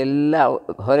ಆಗಲಿ, ಅದೆಲ್ಲ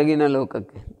ಹೊರಗಿನ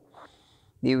ಲೋಕಕ್ಕೆ.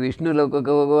 ನೀವು ವಿಷ್ಣು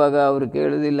ಲೋಕಕ್ಕೆ ಹೋಗುವಾಗ ಅವರು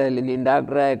ಕೇಳೋದಿಲ್ಲ ಇಲ್ಲಿ ನೀನು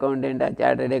ಡಾಕ್ಟ್ರಾ, ಅಕೌಂಟೆಂಟಾ,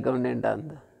 ಚಾರ್ಟೆಡ್ ಅಕೌಂಟೆಂಟಾ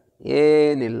ಅಂತ.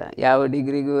 ಏನಿಲ್ಲ, ಯಾವ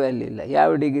ಡಿಗ್ರಿಗೂ ವ್ಯಾಲ್ಯೂ ಇಲ್ಲ.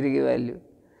 ಯಾವ ಡಿಗ್ರಿಗೆ ವ್ಯಾಲ್ಯೂ?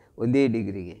 ಒಂದೇ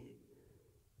ಡಿಗ್ರಿಗೆ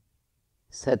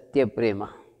ಸತ್ಯ ಪ್ರೇಮ,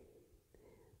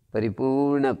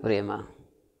 ಪರಿಪೂರ್ಣ ಪ್ರೇಮ.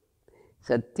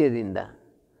 ಸತ್ಯದಿಂದ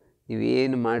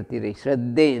ನೀವೇನು ಮಾಡ್ತೀರಿ,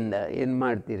 ಶ್ರದ್ಧೆಯಿಂದ ಏನು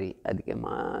ಮಾಡ್ತೀರಿ, ಅದಕ್ಕೆ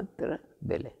ಮಾತ್ರ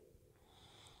ಬೆಲೆ.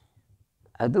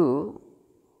 ಅದು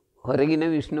ಹೊರಗಿನ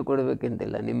ವಿಷ್ಣು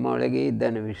ಕೊಡಬೇಕಂತಿಲ್ಲ, ನಿಮ್ಮ ಒಳಗೆ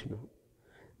ಇದ್ದಾನೆ ವಿಷ್ಣು.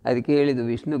 ಅದಕ್ಕೆ ಹೇಳಿದ್ದು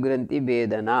ವಿಷ್ಣು ಗ್ರಂಥಿ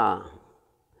ಭೇದನ,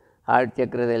 ಹಾರ್ಟ್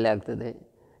ಚಕ್ರದಲ್ಲಿ ಆಗ್ತದೆ.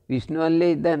 ವಿಷ್ಣು ಅಲ್ಲೇ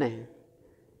ಇದ್ದಾನೆ.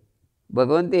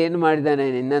 ಭಗವಂತ ಏನು ಮಾಡಿದ್ದಾನೆ?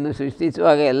 ನಿನ್ನನ್ನು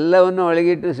ಸೃಷ್ಟಿಸುವಾಗ ಎಲ್ಲವನ್ನು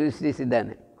ಒಳಗಿಟ್ಟು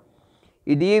ಸೃಷ್ಟಿಸಿದ್ದಾನೆ.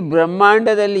 ಇಡೀ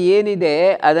ಬ್ರಹ್ಮಾಂಡದಲ್ಲಿ ಏನಿದೆ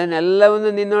ಅದನ್ನೆಲ್ಲವನ್ನು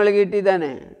ನಿನ್ನೊಳಗೆ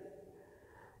ಇಟ್ಟಿದ್ದಾನೆ.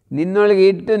 ನಿನ್ನೊಳಗೆ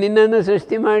ಇಟ್ಟು ನಿನ್ನನ್ನು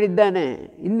ಸೃಷ್ಟಿ ಮಾಡಿದ್ದಾನೆ.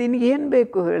 ಇನ್ನು ನಿನಗೇನು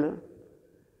ಬೇಕು ಹೇಳು?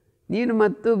 ನೀನು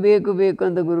ಮತ್ತು ಬೇಕು ಬೇಕು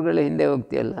ಅಂತ ಗುರುಗಳ ಹಿಂದೆ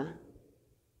ಹೋಗ್ತೀಯಲ್ಲ.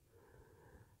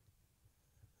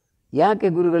 ಯಾಕೆ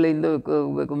ಗುರುಗಳ ಹಿಂದೆ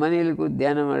ಹೋಗಬೇಕು? ಮನೆಯಲ್ಲಿ ಕೂತು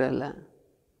ಧ್ಯಾನ ಮಾಡಲ್ಲ?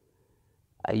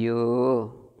 ಅಯ್ಯೋ,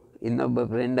 ಇನ್ನೊಬ್ಬ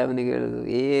ಫ್ರೆಂಡ್ ಅವನಿಗೆ ಹೇಳೋದು,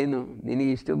 ಏನು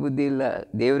ನಿನಗಿಷ್ಟು ಬುದ್ಧಿ ಇಲ್ಲ,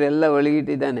 ದೇವರೆಲ್ಲ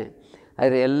ಒಳಗಿಟ್ಟಿದ್ದಾನೆ,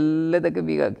 ಆದರೆ ಎಲ್ಲದಕ್ಕೆ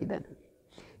ಬೀಗ ಹಾಕಿದ್ದಾನೆ.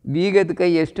 ಬೀಗದ ಕೈ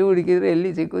ಎಷ್ಟು ಹುಡುಕಿದ್ರು ಎಲ್ಲಿ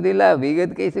ಸಿಕ್ಕುವುದಿಲ್ಲ.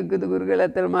 ಬೀಗದ ಕೈ ಸಿಕ್ಕೋದು ಗುರುಗಳ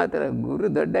ಹತ್ರ ಮಾತ್ರ. ಗುರು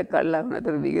ದೊಡ್ಡ ಕಳ್ಳ, ಅವನ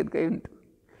ಹತ್ರ ಬೀಗದ ಕೈ ಉಂಟು.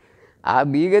 ಆ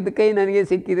ಬೀಗದ ಕೈ ನನಗೆ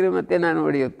ಸಿಕ್ಕಿದರೆ ಮತ್ತೆ ನಾನು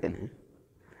ಓಡಿ ಹೋಗ್ತೇನೆ.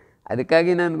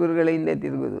 ಅದಕ್ಕಾಗಿ ನಾನು ಗುರುಗಳ ಹಿಂದೆ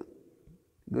ತಿರುಗೋದು.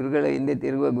 ಗುರುಗಳ ಹಿಂದೆ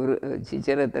ತಿರುಗುವ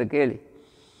ಶಿಷ್ಯರ ಹತ್ರ ಕೇಳಿ,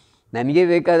 ನನಗೆ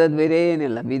ಬೇಕಾದದ್ದು ಬೇರೆ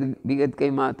ಏನಿಲ್ಲ, ಬೀಗದ ಕೈ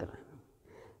ಮಾತ್ರ.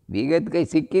 ಬೀಗದ ಕೈ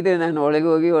ಸಿಕ್ಕಿದರೆ ನಾನು ಒಳಗೆ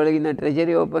ಹೋಗಿ ಒಳಗಿನ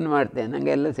ಟ್ರೆಜರಿ ಓಪನ್ ಮಾಡ್ತೇನೆ,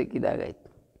 ನನಗೆ ಎಲ್ಲ ಸಿಕ್ಕಿದಾಗಾಯಿತು.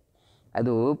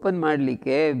 ಅದು ಓಪನ್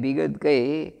ಮಾಡಲಿಕ್ಕೆ ಬೀಗದ ಕೈ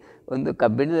ಒಂದು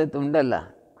ಕಬ್ಬಿಣದ ತುಂಡಲ್ಲ.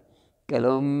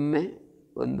 ಕೆಲವೊಮ್ಮೆ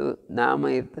ಒಂದು ನಾಮ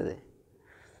ಇರ್ತದೆ,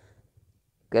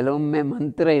 ಕೆಲವೊಮ್ಮೆ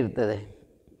ಮಂತ್ರ ಇರ್ತದೆ,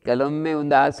 ಕೆಲವೊಮ್ಮೆ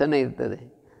ಒಂದು ಆಸನ ಇರ್ತದೆ,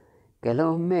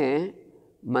 ಕೆಲವೊಮ್ಮೆ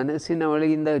ಮನಸ್ಸಿನ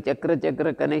ಒಳಗಿಂದ ಚಕ್ರ ಚಕ್ರ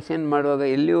ಕನೆಕ್ಷನ್ ಮಾಡುವಾಗ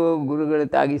ಎಲ್ಲಿಯೋ ಗುರುಗಳು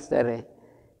ತಾಗಿಸ್ತಾರೆ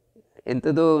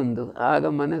ಎಂಥದೋ ಒಂದು, ಆಗ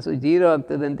ಮನಸ್ಸು ಜೀರೋ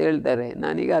ಆಗ್ತದೆ ಅಂತ ಹೇಳ್ತಾರೆ.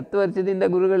 ನಾನೀಗ 10 ವರ್ಷದಿಂದ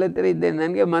ಗುರುಗಳ ಹತ್ರ ಇದ್ದೇನೆ,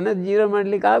 ನನಗೆ ಮನಸ್ಸು ಜೀರೋ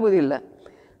ಮಾಡಲಿಕ್ಕೆ ಆಗೋದಿಲ್ಲ.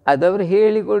 ಅದವರು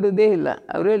ಹೇಳಿಕೊಡೋದೇ ಇಲ್ಲ.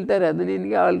 ಅವರು ಹೇಳ್ತಾರೆ ಅದು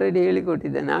ನಿನಗೆ ಆಲ್ರೆಡಿ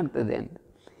ಹೇಳಿಕೊಟ್ಟಿದ್ದೇನೆ, ಆಗ್ತದೆ ಅಂತ.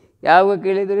 ಯಾವಾಗ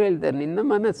ಕೇಳಿದರೂ ಹೇಳ್ತಾರೆ ನಿನ್ನ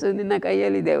ಮನಸ್ಸು ನಿನ್ನ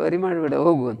ಕೈಯಲ್ಲಿದೆ, ವರಿ ಮಾಡಬೇಡ,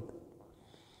 ಹೋಗು ಅಂತ.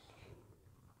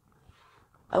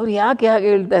 ಅವರು ಯಾಕೆ ಹಾಗೆ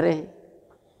ಹೇಳ್ತಾರೆ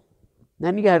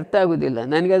ನನಗೆ ಅರ್ಥ ಆಗೋದಿಲ್ಲ.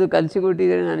 ನನಗೆ ಅದು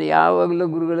ಕಲಿಸಿಕೊಟ್ಟಿದ್ದರೆ ನಾನು ಯಾವಾಗಲೂ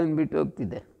ಗುರುಗಳನ್ನು ಬಿಟ್ಟು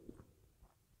ಹೋಗ್ತಿದ್ದೆ.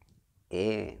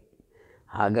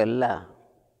 ಹಾಗಲ್ಲ.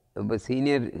 ಒಬ್ಬ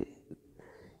ಸೀನಿಯರ್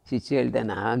ಶಿಷ್ಯ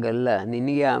ಹೇಳ್ತಾನೆ, ಹಾಗಲ್ಲ,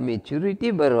 ನಿನಗೆ ಆ ಮೆಚುರಿಟಿ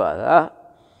ಬರುವಾಗ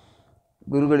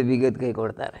ಗುರುಗಳು ಬೀಗದ ಕೈ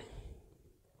ಕೊಡ್ತಾರೆ.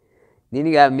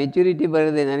 ನಿನಗೆ ಆ ಮೆಚುರಿಟಿ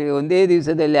ಬರದೆ ನನಗೆ ಒಂದೇ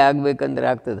ದಿವಸದಲ್ಲಿ ಆಗಬೇಕಂದ್ರೆ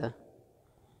ಆಗ್ತದೆ.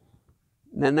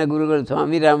 ನನ್ನ ಗುರುಗಳು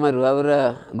ಸ್ವಾಮಿರಾಮರು ಅವರ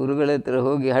ಗುರುಗಳ ಹತ್ರ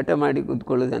ಹೋಗಿ ಹಠ ಮಾಡಿ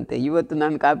ಕೂತ್ಕೊಳ್ಳೋದಂತೆ, ಇವತ್ತು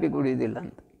ನಾನು ಕಾಫಿ ಕುಡಿಯೋದಿಲ್ಲ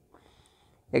ಅಂತ.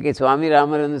 ಯಾಕೆ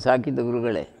ಸ್ವಾಮಿರಾಮರನ್ನು ಸಾಕಿದ್ದ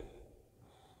ಗುರುಗಳೇ.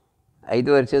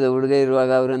 5 ವರ್ಷದ ಹುಡುಗ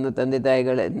ಇರುವಾಗ ಅವರನ್ನು ತಂದೆ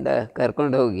ತಾಯಿಗಳಿಂದ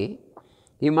ಕರ್ಕೊಂಡು ಹೋಗಿ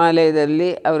ಹಿಮಾಲಯದಲ್ಲಿ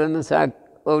ಅವರನ್ನು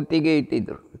ಒಟ್ಟಿಗೆ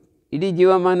ಇಟ್ಟಿದ್ದರು. ಇಡೀ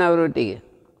ಜೀವಮಾನ ಅವರೊಟ್ಟಿಗೆ.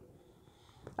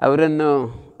 ಅವರನ್ನು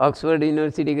ಆಕ್ಸ್ಫರ್ಡ್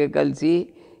ಯೂನಿವರ್ಸಿಟಿಗೆ ಕಲಿಸಿ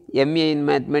MA ಇನ್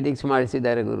ಮ್ಯಾಥಮೆಟಿಕ್ಸ್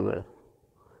ಮಾಡಿಸಿದ್ದಾರೆ ಗುರುಗಳು.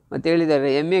 ಮತ್ತು ಹೇಳಿದ್ದಾರೆ,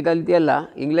 MA ಕಲ್ತಿಯಲ್ಲ,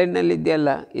 ಇಂಗ್ಲೆಂಡ್ನಲ್ಲಿದ್ದೆಯಲ್ಲ,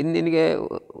 ಇನ್ನು ನಿನಗೆ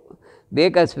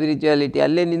ಬೇಕಾ ಸ್ಪಿರಿಚುಯಾಲಿಟಿ,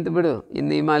 ಅಲ್ಲೇ ನಿಂತು ಬಿಡು,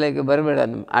 ಇನ್ನು ಹಿಮಾಲಯಕ್ಕೆ ಬರಬೇಡ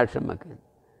ನಮ್ಮ ಆಶ್ರಮಕ್ಕೆ,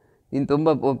 ನೀನು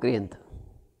ತುಂಬ ಪೋಖ್ರಿ ಅಂತ.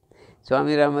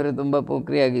 ಸ್ವಾಮಿರಾಮರು ತುಂಬ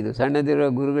ಪೋಖ್ರಿಯಾಗಿದ್ದು. ಸಣ್ಣದಿರೋ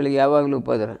ಗುರುಗಳಿಗೆ ಯಾವಾಗಲೂ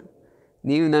ಉಪದ್ರ,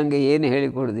 ನೀವು ನನಗೆ ಏನು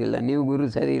ಹೇಳಿಕೊಡೋದಿಲ್ಲ, ನೀವು ಗುರು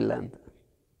ಸರಿ ಇಲ್ಲ ಅಂತ.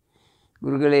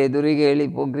 ಗುರುಗಳ ಎದುರಿಗೆ ಹೇಳಿ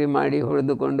ಪೋಖ್ರಿ ಮಾಡಿ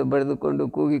ಹೊಡೆದುಕೊಂಡು ಬಡಿದುಕೊಂಡು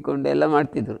ಕೂಗಿಕೊಂಡು ಎಲ್ಲ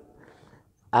ಮಾಡ್ತಿದ್ರು.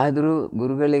 ಆದರೂ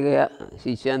ಗುರುಗಳಿಗೆ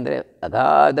ಶಿಷ್ಯ ಅಂದರೆ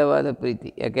ಅಗಾಧವಾದ ಪ್ರೀತಿ.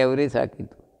 ಯಾಕೆ ಅವರೇ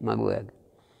ಸಾಕಿದ್ದು ಮಗುವಾಗಿ.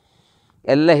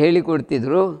 ಎಲ್ಲ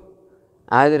ಹೇಳಿಕೊಡ್ತಿದ್ರು,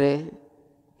 ಆದರೆ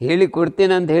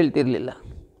ಹೇಳಿಕೊಡ್ತೇನೆ ಅಂತ ಹೇಳ್ತಿರಲಿಲ್ಲ.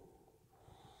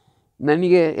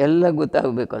 ನನಗೆ ಎಲ್ಲ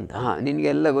ಗೊತ್ತಾಗಬೇಕು ಅಂತ.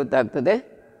 ನಿನಗೆಲ್ಲ ಗೊತ್ತಾಗ್ತದೆ.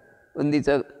 ಒಂದು ದಿವಸ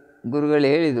ಗುರುಗಳು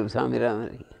ಹೇಳಿದರು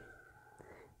ಸ್ವಾಮಿರಾಮರಿಗೆ.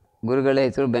 ಗುರುಗಳ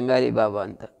ಹೆಸರು ಬೆಂಗಾಲಿ ಬಾಬಾ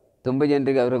ಅಂತ. ತುಂಬ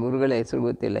ಜನರಿಗೆ ಅವರ ಗುರುಗಳ ಹೆಸರು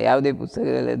ಗೊತ್ತಿಲ್ಲ, ಯಾವುದೇ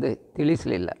ಪುಸ್ತಕದಲ್ಲಿ ಅದು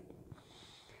ತಿಳಿಸಲಿಲ್ಲ.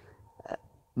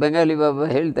 ಬೆಂಗಾಲಿ ಬಾಬಾ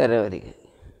ಹೇಳ್ತಾರೆ ಅವರಿಗೆ,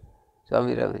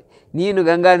 ಸ್ವಾಮಿರಾಮರಿಗೆ, ನೀನು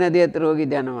ಗಂಗಾ ನದಿ ಹತ್ರ ಹೋಗಿ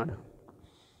ಧ್ಯಾನ ಮಾಡು.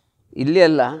 ಇಲ್ಲಿ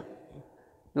ಅಲ್ಲ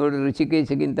ನೋಡು,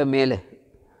 ಋಷಿಕೇಶಗಿಂತ ಮೇಲೆ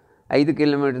 5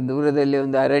 ಕಿಲೋಮೀಟರ್ ದೂರದಲ್ಲಿ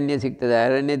ಒಂದು ಅರಣ್ಯ ಸಿಗ್ತದೆ.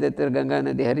 ಅರಣ್ಯದ ಹತ್ರ ಗಂಗಾ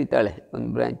ನದಿ ಹರಿತಾಳೆ, ಒಂದು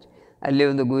ಬ್ರಾಂಚ್. ಅಲ್ಲಿ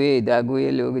ಒಂದು ಗುಹೆ ಇದೆ, ಆ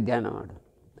ಗುಹೆಯಲ್ಲಿ ಹೋಗಿ ಧ್ಯಾನ ಮಾಡು.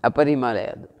 ಅಪರಿಮಾಲಯ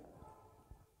ಅದು.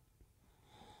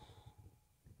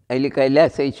 ಅಲ್ಲಿ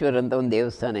ಕೈಲಾಸೇಶ್ವರ ಅಂತ ಒಂದು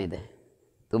ದೇವಸ್ಥಾನ ಇದೆ.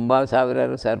 ತುಂಬ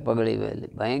ಸಾವಿರಾರು ಸರ್ಪಗಳಿವೆ ಅಲ್ಲಿ,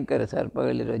 ಭಯಂಕರ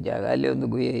ಸರ್ಪಗಳಿರೋ ಜಾಗ. ಅಲ್ಲಿ ಒಂದು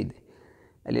ಗುಹೆ ಇದೆ,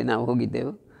 ಅಲ್ಲಿ ನಾವು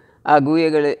ಹೋಗಿದ್ದೆವು. ಆ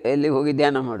ಗುಹೆಗಳಲ್ಲಿ ಹೋಗಿ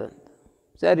ಧ್ಯಾನ ಮಾಡೋದು.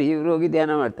 ಸರಿ, ಇವರು ಹೋಗಿ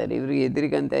ಧ್ಯಾನ ಮಾಡ್ತಾರೆ. ಇವ್ರಿಗೆ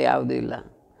ಹೆದರಿಕಂತ ಯಾವುದೂ ಇಲ್ಲ.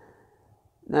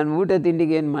 ನಾನು ಊಟ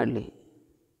ತಿಂಡಿಗೆ ಏನು ಮಾಡಲಿ,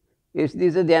 ಎಷ್ಟು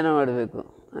ದಿವಸ ಧ್ಯಾನ ಮಾಡಬೇಕು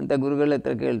ಅಂತ ಗುರುಗಳ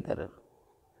ಹತ್ರ ಕೇಳ್ತಾರೆ.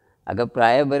 ಆಗ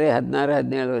ಪ್ರಾಯ ಬರೀ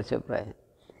 16-17 ವರ್ಷ ಪ್ರಾಯ.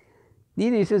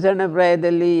 ನೀನು ಇಷ್ಟು ಸಣ್ಣ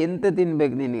ಪ್ರಾಯದಲ್ಲಿ ಎಂತ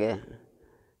ತಿನ್ನಬೇಕು ನಿನಗೆ?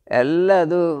 ಎಲ್ಲ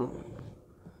ಅದು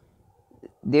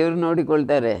ದೇವರು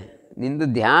ನೋಡಿಕೊಳ್ತಾರೆ. ನಿಂದು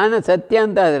ಧ್ಯಾನ ಸತ್ಯ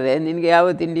ಅಂತ ಆದರೆ ನಿನಗೆ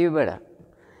ಯಾವ ತಿಂಡಿಯೂ ಬೇಡ.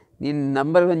 ನೀನು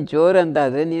ನಂಬರ್ 1 ಚೋರ್ ಅಂತ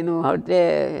ಆದರೆ ನೀನು ಹೊಟ್ಟೆ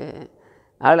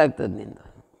ಹಾಳಾಗ್ತದೆ ನಿಂದು.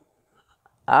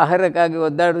 ಆಹಾರಕ್ಕಾಗಿ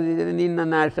ಒದ್ದಾಡೋದಿದ್ದರೆ ನೀನು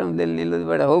ನನ್ನ ಆಶ್ರಮದಲ್ಲಿ ನಿಲ್ಲೋದು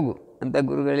ಬೇಡ, ಹೋಗು ಅಂತ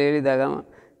ಗುರುಗಳು ಹೇಳಿದಾಗ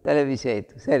ತಲೆ ಬಿಸಿ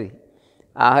ಆಯಿತು. ಸರಿ,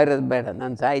 ಆಹಾರದ ಬೇಡ,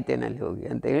 ನಾನು ಸಾಯ್ತೇನೆ ಅಲ್ಲಿ ಹೋಗಿ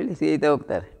ಅಂತ ಹೇಳಿ ಸೀದಾ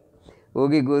ಹೋಗ್ತಾರೆ.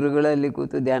 ಹೋಗಿ ಗುರುಗಳಲ್ಲಿ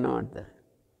ಕೂತು ಧ್ಯಾನ ಮಾಡ್ತಾರೆ.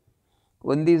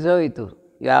 ಒಂದು ದಿವಸ ಹೋಯಿತು,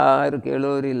 ಯಾರು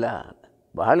ಕೇಳೋರಿಲ್ಲ.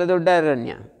 ಬಹಳ ದೊಡ್ಡ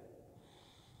ಅರಣ್ಯ,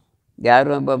 ಯಾರು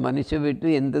ಒಬ್ಬ ಮನುಷ್ಯ ಬಿಟ್ಟು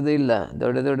ಎಂಥದೂ ಇಲ್ಲ.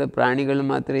 ದೊಡ್ಡ ದೊಡ್ಡ ಪ್ರಾಣಿಗಳು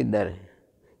ಮಾತ್ರ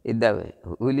ಇದ್ದಾವೆ,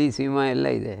 ಹುಲಿ ಸಿಂಹ ಎಲ್ಲ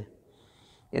ಇದೆ.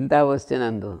 ಎಂಥ ಅವಸ್ಥೆ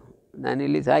ನಂದು,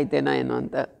 ನಾನಿಲ್ಲಿ ಸಾಯ್ತೇನಾ ಏನೋ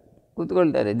ಅಂತ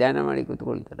ಕೂತ್ಕೊಳ್ತಾರೆ, ಧ್ಯಾನ ಮಾಡಿ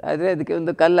ಕೂತ್ಕೊಳ್ತಾರೆ. ಆದರೆ ಅದಕ್ಕೆ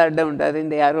ಒಂದು ಕಲ್ಲು ಅಡ್ಡ ಉಂಟು,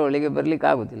 ಅದರಿಂದ ಯಾರೂ ಒಳಗೆ ಬರಲಿಕ್ಕೆ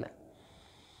ಆಗೋದಿಲ್ಲ.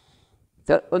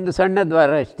 ಒಂದು ಸಣ್ಣ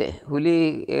ದ್ವಾರ ಅಷ್ಟೇ, ಹುಲಿ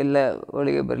ಎಲ್ಲ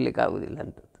ಒಳಗೆ ಬರಲಿಕ್ಕೆ ಆಗೋದಿಲ್ಲ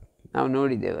ಅಂತದ್ದು ನಾವು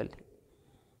ನೋಡಿದ್ದೇವೆ ಅಲ್ಲಿ.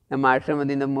 ನಮ್ಮ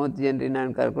ಆಶ್ರಮದಿಂದ 30 ಜನರಿಗೆ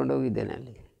ನಾನು ಕರ್ಕೊಂಡು ಹೋಗಿದ್ದೇನೆ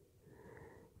ಅಲ್ಲಿಗೆ.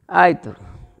 ಆಯಿತು,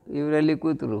 ಇವರಲ್ಲಿ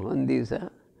ಕೂತರು. 1 ದಿವಸ,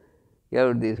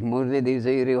 2 ದಿವಸ, 3ನೇ ದಿವಸ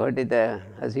ಇವರಿಗೆ ಹೊಟ್ಟೆ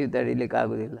ಹಸಿವು ತಡೀಲಿಕ್ಕೆ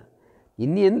ಆಗೋದಿಲ್ಲ.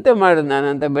 ಇನ್ನು ಎಂತ ಮಾಡೋದು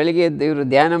ನಾನಂತ ಬೆಳಗ್ಗೆ ಎದ್ದು ಇವರು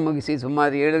ಧ್ಯಾನ ಮುಗಿಸಿ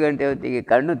ಸುಮಾರು 7 ಗಂಟೆ ಹೊತ್ತಿಗೆ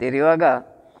ಕಣ್ಣು ತೆರೆಯುವಾಗ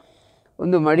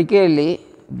ಒಂದು ಮಡಿಕೆಯಲ್ಲಿ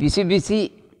ಬಿಸಿ ಬಿಸಿ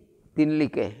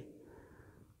ತಿನ್ನಲಿಕ್ಕೆ,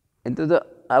 ಎಂಥದ್ದು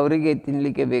ಅವರಿಗೆ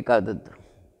ತಿನ್ನಲಿಕ್ಕೆ ಬೇಕಾದದ್ದು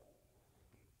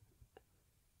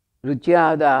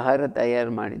ರುಚಿಯಾದ ಆಹಾರ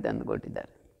ತಯಾರು ಮಾಡಿ ತಂದು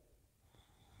ಕೊಟ್ಟಿದ್ದಾರೆ.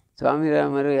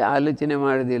 ಸ್ವಾಮಿರಾಮರು ಆಲೋಚನೆ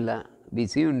ಮಾಡೋದಿಲ್ಲ,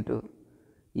 ಬಿಸಿ ಉಂಟು,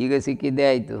 ಈಗ ಸಿಕ್ಕಿದ್ದೇ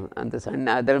ಆಯಿತು ಅಂತ ಸಣ್ಣ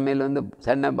ಅದರ ಮೇಲೆ ಒಂದು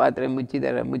ಸಣ್ಣ ಪಾತ್ರೆ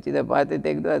ಮುಚ್ಚಿದ ಪಾತ್ರೆ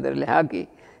ತೆಗೆದು ಅದರಲ್ಲಿ ಹಾಕಿ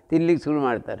ತಿನ್ನಲಿಕ್ಕೆ ಶುರು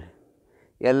ಮಾಡ್ತಾರೆ.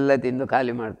 ಎಲ್ಲ ತಿಂದು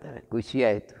ಖಾಲಿ ಮಾಡ್ತಾರೆ.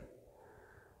 ಖುಷಿಯಾಯಿತು.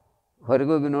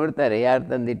 ಹೊರಗೋಗಿ ನೋಡ್ತಾರೆ, ಯಾರು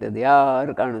ತಂದಿಟ್ಟದ್ದು,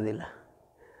 ಯಾರು ಕಾಣೋದಿಲ್ಲ.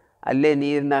 ಅಲ್ಲೇ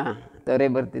ನೀರಿನ ತೊರೆ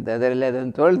ಬರ್ತಿತ್ತು, ಅದರಲ್ಲಿ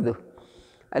ಅದನ್ನು ತೊಳೆದು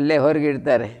ಅಲ್ಲೇ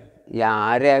ಹೊರಗಿಡ್ತಾರೆ.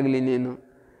 ಯಾರೇ ಆಗಲಿ ನೀನು,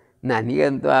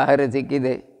 ನನಗಂತೂ ಆಹಾರ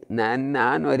ಸಿಕ್ಕಿದೆ,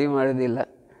 ನಾನು ವರಿ ಮಾಡೋದಿಲ್ಲ,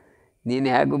 ನೀನು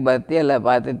ಹೇಗೂ ಬರ್ತೀಯಲ್ಲ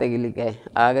ಪಾತ್ರೆ ತೆಗಿಲಿಕ್ಕೆ,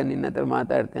 ಆಗ ನಿನ್ನ ಹತ್ರ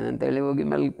ಮಾತಾಡ್ತೇನೆ ಅಂತೇಳಿ ಹೋಗಿ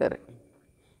ಮಲಗ್ತಾರೆ.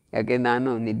 ಯಾಕೆ ನಾನು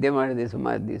ನಿದ್ದೆ ಮಾಡಿದೆ,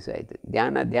 ಸುಮಾರು ದಿವಸ ಆಯಿತು.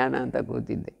 ಧ್ಯಾನ ಅಂತ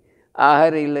ಕೂತಿದ್ದೆ.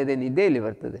 ಆಹಾರ ಇಲ್ಲದೆ ನಿದ್ದೆ ಇಲ್ಲಿ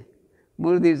ಬರ್ತದೆ?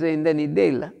 3 ದಿವಸದಿಂದ ನಿದ್ದೆ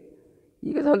ಇಲ್ಲ.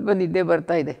 ಈಗ ಸ್ವಲ್ಪ ನಿದ್ದೆ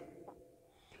ಬರ್ತಾಯಿದೆ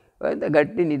ಅಂತ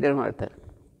ಗಟ್ಟಿ ನಿದ್ರೆ ಮಾಡ್ತಾರೆ.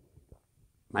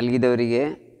 ಮಲಗಿದವರಿಗೆ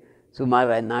ಸುಮಾರು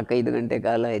 4-5 ಗಂಟೆ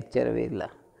ಕಾಲ ಎಚ್ಚರವೇ ಇಲ್ಲ.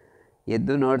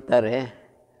 ಎದ್ದು ನೋಡ್ತಾರೆ,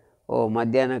 ಓ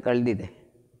ಮಧ್ಯಾಹ್ನ ಕಳೆದಿದೆ.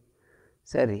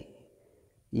 ಸರಿ,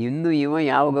 ಇನ್ನು ಇವ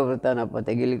ಯಾವಾಗ ಬರ್ತಾನಪ್ಪ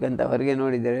ತೆಗಿಲಿಕ್ಕಂತ ಹೊರಗೆ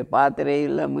ನೋಡಿದರೆ ಪಾತ್ರೆ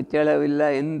ಇಲ್ಲ, ಮುಚ್ಚಳವಿಲ್ಲ,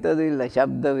 ಎಂಥದೂ ಇಲ್ಲ,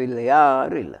 ಶಬ್ದವಿಲ್ಲ,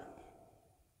 ಯಾರೂ ಇಲ್ಲ.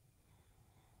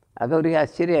 ಆಗ ಅವರಿಗೆ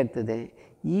ಆಶ್ಚರ್ಯ ಆಗ್ತದೆ,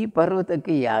 ಈ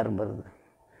ಪರ್ವತಕ್ಕೆ ಯಾರು ಬರೋದು?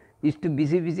 ಇಷ್ಟು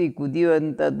ಬಿಸಿ ಬಿಸಿ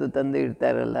ಕುದಿಯುವಂಥದ್ದು ತಂದು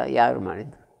ಇಡ್ತಾರಲ್ಲ, ಯಾರು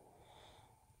ಮಾಡಿದ್ದು?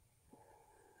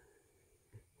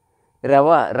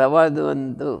 ರವಾದು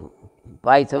ಒಂದು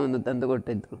ಪಾಯಸವನ್ನು ತಂದು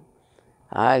ಕೊಟ್ಟಿದ್ರು.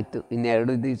 ಆಯಿತು, ಇನ್ನು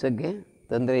 2 ದಿವಸಕ್ಕೆ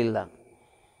ತೊಂದರೆ ಇಲ್ಲ,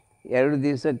 2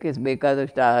 ದಿವಸಕ್ಕೆ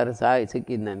ಬೇಕಾದಷ್ಟು ಆಹಾರ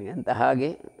ಸಿಕ್ಕಿದ್ದು ನನಗೆ ಅಂತ ಹಾಗೆ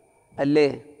ಅಲ್ಲೇ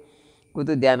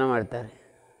ಕೂತು ಧ್ಯಾನ ಮಾಡ್ತಾರೆ.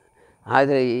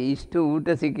 ಆದರೆ ಇಷ್ಟು ಊಟ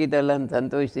ಸಿಕ್ಕಿತಲ್ಲ ಅಂತ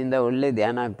ಸಂತೋಷದಿಂದ ಒಳ್ಳೆ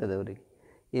ಧ್ಯಾನ ಆಗ್ತದೆ ಅವರಿಗೆ.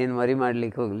 ಏನು ಮರಿ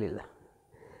ಮಾಡಲಿಕ್ಕೆ ಹೋಗಲಿಲ್ಲ,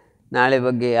 ನಾಳೆ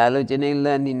ಬಗ್ಗೆ ಆಲೋಚನೆ ಇಲ್ಲ,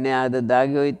 ನಿನ್ನೆ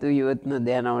ಆದದ್ದಾಗಿ ಹೋಯಿತು, ಇವತ್ತಿನ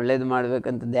ಧ್ಯಾನ ಒಳ್ಳೇದು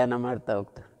ಮಾಡಬೇಕಂತ ಧ್ಯಾನ ಮಾಡ್ತಾ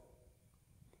ಹೋಗ್ತಾರೆ.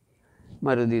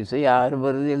 ಮರು ದಿವಸ ಯಾರು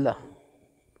ಬರೋದಿಲ್ಲ,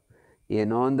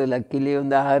 ಏನೋ ಒಂದು ಲಕ್ಕಿಲಿ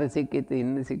ಒಂದು ಆಹಾರ ಸಿಕ್ಕಿತ್ತು,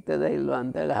 ಇನ್ನು ಸಿಗ್ತದ ಇಲ್ವ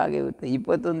ಅಂತೇಳಿ ಹಾಗೆ ಇರುತ್ತೆ.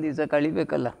 21 ದಿವಸ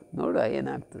ಕಳಿಬೇಕಲ್ಲ, ನೋಡುವ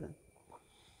ಏನಾಗ್ತದೆ.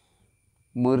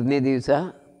 3ನೇ ದಿವಸ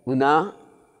ಪುನಃ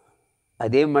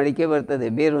ಅದೇ ಮಡಿಕೆ ಬರ್ತದೆ,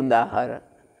 ಬೇರೊಂದು ಆಹಾರ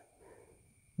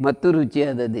ಮತ್ತು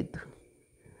ರುಚಿಯಾದದ್ದಿತ್ತು.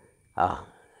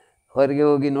 ಹೊರಗೆ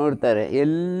ಹೋಗಿ ನೋಡ್ತಾರೆ,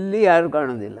 ಎಲ್ಲಿ ಯಾರು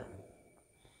ಕಾಣೋದಿಲ್ಲ.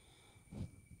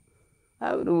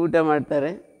 ಅವರು ಊಟ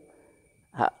ಮಾಡ್ತಾರೆ.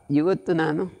 ಇವತ್ತು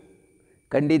ನಾನು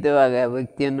ಖಂಡಿತವಾಗಿ ಆ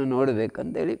ವ್ಯಕ್ತಿಯನ್ನು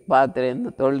ನೋಡಬೇಕಂತೇಳಿ ಪಾತ್ರೆಯನ್ನು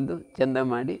ತೊಳೆದು ಚೆಂದ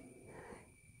ಮಾಡಿ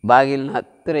ಬಾಗಿಲಿನ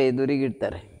ಹತ್ತಿರ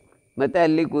ಎದುರಿಗಿಡ್ತಾರೆ. ಮತ್ತು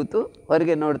ಅಲ್ಲಿ ಕೂತು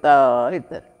ಹೊರಗೆ ನೋಡ್ತಾ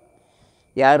ಇರ್ತಾರೆ,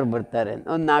 ಯಾರು ಬರ್ತಾರೆ ಅಂತ.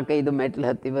 ಒಂದು 4-5 ಮೆಟ್ಲು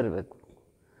ಹತ್ತಿ ಬರಬೇಕು.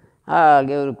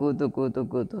 ಹಾಗೆ ಅವರು ಕೂತು ಕೂತು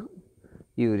ಕೂತು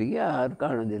ಇವರಿಗೆ ಯಾರು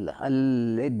ಕಾಣೋದಿಲ್ಲ.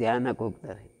 ಅಲ್ಲೇ ಧ್ಯಾನಕ್ಕೆ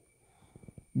ಹೋಗ್ತಾರೆ.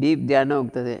 ಡೀಪ್ ಧ್ಯಾನ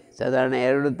ಹೋಗ್ತದೆ. ಸಾಧಾರಣ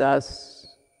 2 ತಾಸು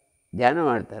ಧ್ಯಾನ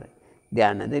ಮಾಡ್ತಾರೆ.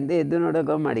 ಧ್ಯಾನದಿಂದ ಎದ್ದು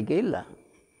ನೋಡೋಕೆ ಮಡಿಕೆ ಇಲ್ಲ,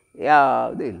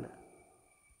 ಯಾವುದೂ ಇಲ್ಲ.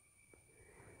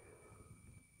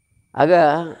 ಆಗ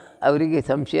ಅವರಿಗೆ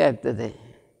ಸಂಶಯ ಆಗ್ತದೆ,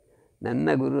 ನನ್ನ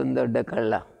ಗುರು ಒಂದು ದೊಡ್ಡ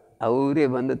ಕಳ್ಳ, ಅವರೇ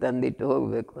ಬಂದು ತಂದಿಟ್ಟು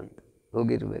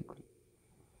ಹೋಗಿರಬೇಕು.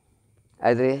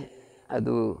 ಆದರೆ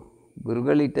ಅದು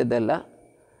ಗುರುಗಳಿಟ್ಟದ್ದಲ್ಲ.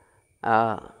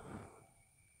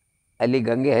 ಅಲ್ಲಿ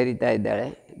ಗಂಗೆ ಹರಿತಾ ಇದ್ದಾಳೆ,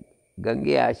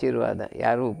 ಗಂಗೆಯ ಆಶೀರ್ವಾದ,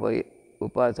 ಯಾರೂ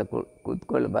ಉಪವಾಸ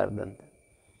ಕೂತ್ಕೊಳ್ಬಾರ್ದಂತ.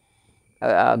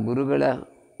 ಆ ಗುರುಗಳ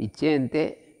ಇಚ್ಛೆಯಂತೆ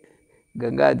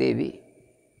ಗಂಗಾದೇವಿ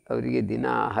ಅವರಿಗೆ ದಿನ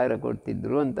ಆಹಾರ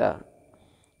ಕೊಡ್ತಿದ್ದರು ಅಂತ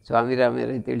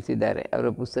ಸ್ವಾಮಿರಾಮರೇ ತಿಳಿಸಿದ್ದಾರೆ. ಅವರ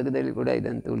ಪುಸ್ತಕದಲ್ಲಿ ಕೂಡ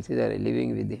ಇದನ್ನು ತಿಳಿಸಿದ್ದಾರೆ,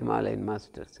 ಲಿವಿಂಗ್ ವಿತ್ ಹಿಮಾಲಯನ್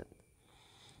ಮಾಸ್ಟರ್ಸ್ ಅಂತ.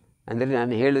 ಅಂದರೆ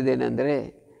ನಾನು ಹೇಳುವುದೇನೆಂದರೆ,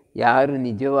 ಯಾರು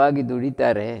ನಿಜವಾಗಿ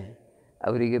ದುಡಿತಾರೆ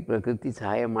ಅವರಿಗೆ ಪ್ರಕೃತಿ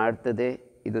ಸಹಾಯ ಮಾಡ್ತದೆ.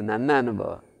 ಇದು ನನ್ನ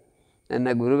ಅನುಭವ, ನನ್ನ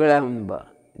ಗುರುಗಳ ಅನುಭವ.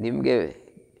 ನಿಮಗೆ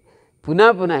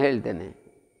ಪುನಃ ಹೇಳ್ತೇನೆ,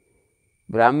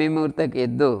 ಬ್ರಾಹ್ಮಿ ಮುಹೂರ್ತಕ್ಕೆ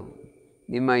ಎದ್ದು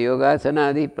ನಿಮ್ಮ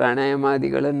ಯೋಗಾಸನಾದಿ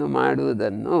ಪ್ರಾಣಾಯಾಮಾದಿಗಳನ್ನು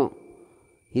ಮಾಡುವುದನ್ನು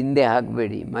ಹಿಂದೆ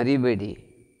ಹಾಕಬೇಡಿ, ಮರಿಬೇಡಿ.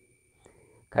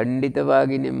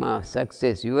 ಖಂಡಿತವಾಗಿ ನಿಮ್ಮ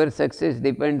your success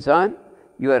depends on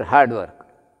your hard work.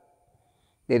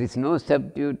 There is no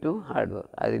substitute to hard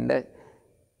work. ಅದರಿಂದ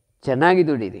ಚೆನ್ನಾಗಿ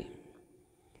ದುಡೀರಿ.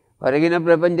 ಹೊರಗಿನ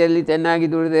ಪ್ರಪಂಚದಲ್ಲಿ ಚೆನ್ನಾಗಿ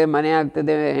ದುಡಿದ್ರೆ ಮನೆ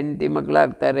ಆಗ್ತದೆ, ಹೆಂಡತಿ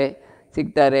ಮಕ್ಕಳಾಗ್ತಾರೆ,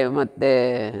 ಸಿಗ್ತಾರೆ, ಮತ್ತು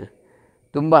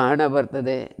ತುಂಬ ಹಣ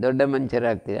ಬರ್ತದೆ, ದೊಡ್ಡ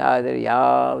ಮನುಷ್ಯರಾಗ್ತದೆ. ಆದರೆ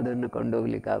ಯಾವುದನ್ನು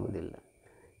ಕೊಂಡೋಗ್ಲಿಕ್ಕಾಗೋದಿಲ್ಲ.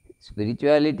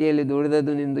 ಸ್ಪಿರಿಚುಯಾಲಿಟಿಯಲ್ಲಿ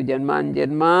ದುಡಿದದ್ದು ನಿಮ್ಮದು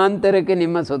ಜನ್ಮಾಂತರಕ್ಕೆ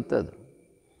ನಿಮ್ಮ ಸೊತ್ತದು.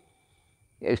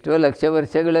 ಎಷ್ಟೋ ಲಕ್ಷ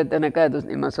ವರ್ಷಗಳ ತನಕ ಅದು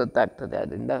ನಿಮ್ಮ ಸೊತ್ತಾಗ್ತದೆ.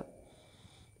 ಅದರಿಂದ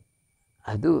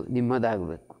ಅದು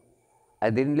ನಿಮ್ಮದಾಗಬೇಕು.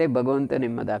 ಅದರಿಂದಲೇ ಭಗವಂತ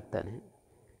ನಿಮ್ಮದಾಗ್ತಾನೆ.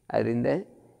 ಅದರಿಂದ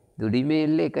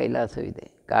ದುಡಿಮೆಯಲ್ಲೇ ಕೈಲಾಸವಿದೆ,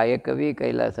 ಕಾಯಕವೇ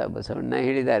ಕೈಲಾಸ. ಬಸವಣ್ಣ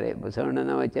ಹೇಳಿದ್ದಾರೆ.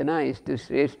 ಬಸವಣ್ಣನ ವಚನ ಎಷ್ಟು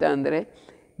ಶ್ರೇಷ್ಠ ಅಂದರೆ,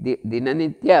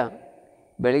 ದಿನನಿತ್ಯ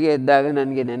ಬೆಳಗ್ಗೆ ಎದ್ದಾಗ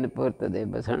ನನಗೆ ನೆನಪು ಬರ್ತದೆ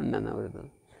ಬಸವಣ್ಣನವರದು,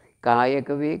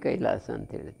 ಕಾಯಕವೇ ಕೈಲಾಸ ಅಂತ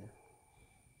ಹೇಳಿದರು.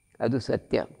 ಅದು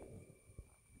ಸತ್ಯ.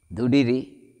 ದುಡಿರಿ,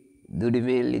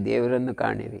 ದುಡಿಮೆಯಲ್ಲಿ ದೇವರನ್ನು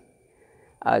ಕಾಣಿರಿ.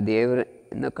 ಆ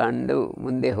ದೇವರನ್ನು ಕಂಡು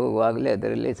ಮುಂದೆ ಹೋಗುವಾಗಲೇ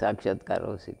ಅದರಲ್ಲೇ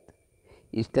ಸಾಕ್ಷಾತ್ಕಾರವು ಸಿಗ್ತದೆ.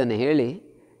 ಇಷ್ಟನ್ನು ಹೇಳಿ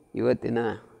ಇವತ್ತಿನ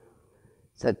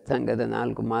ಸತ್ಸಂಗದ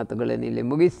 4 ಮಾತುಗಳನ್ನು ಇಲ್ಲಿ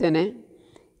ಮುಗಿಸ್ತೇನೆ.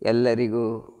 ಎಲ್ಲರಿಗೂ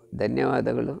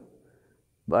ಧನ್ಯವಾದಗಳು.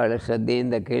 ಭಾಳ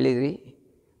ಶ್ರದ್ಧೆಯಿಂದ ಕೇಳಿದ್ರಿ.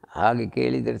 ಹಾಗೆ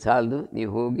ಕೇಳಿದರೆ ಸಾಲದು,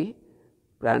 ನೀವು ಹೋಗಿ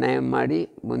ಪ್ರಾಣಾಯಾಮ ಮಾಡಿ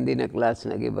ಮುಂದಿನ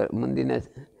ಕ್ಲಾಸ್ನಾಗೆ ಮುಂದಿನ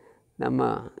ನಮ್ಮ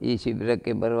ಈ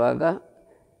ಶಿಬಿರಕ್ಕೆ ಬರುವಾಗ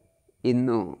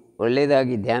ಇನ್ನೂ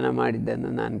ಒಳ್ಳೆಯದಾಗಿ ಧ್ಯಾನ ಮಾಡಿದ್ದನ್ನು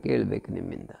ನಾನು ಕೇಳಬೇಕು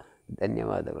ನಿಮ್ಮಿಂದ.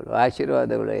 ಧನ್ಯವಾದಗಳು,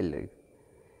 ಆಶೀರ್ವಾದಗಳು ಎಲ್ಲರಿಗೂ.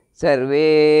 ಸರ್ವೇ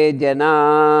ಜನಾ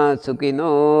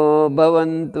ಸುಖಿನೋ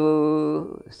ಭವಂತು,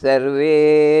 ಸರ್ವೇ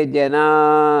ಜನಾ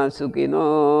ಸುಖಿನೋ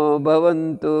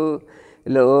ಭವಂತು,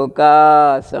 ಲೋಕಾ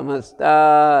ಸಮಸ್ತಾ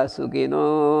ಸುಖಿನೋ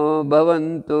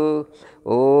ಭವಂತು.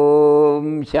 ಓಂ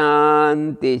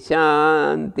ಶಾಂತಿ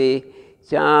ಶಾಂತಿ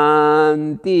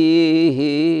ಶಾಂತಿ.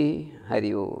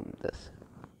 ಹರಿ ಓಂ ತಸ್.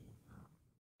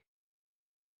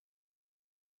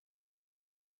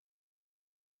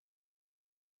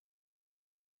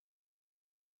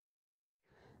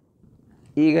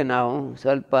 ಈಗ ನಾವು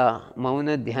ಸ್ವಲ್ಪ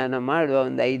ಮೌನ ಧ್ಯಾನ ಮಾಡುವ.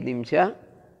 ಒಂದು 5 ನಿಮಿಷ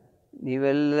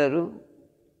ನೀವೆಲ್ಲರೂ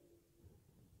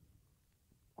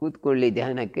ಕೂತ್ಕೊಳ್ಳಿ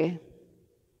ಧ್ಯಾನಕ್ಕೆ.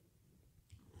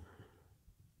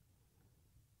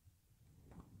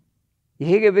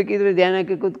 ಹೇಗೆ ಬೇಕಿದ್ರೂ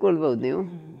ಧ್ಯಾನಕ್ಕೆ ಕೂತ್ಕೊಳ್ಬೋದು ನೀವು.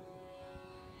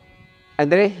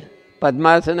 ಅಂದರೆ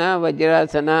ಪದ್ಮಾಸನ,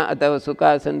 ವಜ್ರಾಸನ ಅಥವಾ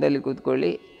ಸುಖಾಸನದಲ್ಲಿ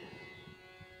ಕೂತ್ಕೊಳ್ಳಿ.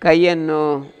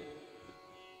 ಕೈಯನ್ನು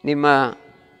ನಿಮ್ಮ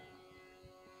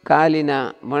ಕಾಲಿನ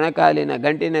ಮೊಣಕಾಲಿನ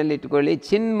ಗಂಟಿನಲ್ಲಿಟ್ಟುಕೊಳ್ಳಿ.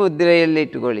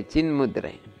 ಚಿನ್ಮುದ್ರೆಯಲ್ಲಿಟ್ಟುಕೊಳ್ಳಿ.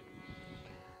 ಚಿನ್ಮುದ್ರೆ.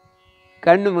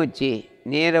 ಕಣ್ಣು ಮುಚ್ಚಿ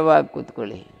ನೇರವಾಗಿ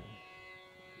ಕೂತ್ಕೊಳ್ಳಿ.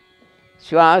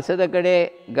 ಶ್ವಾಸದ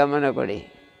ಕಡೆ ಗಮನ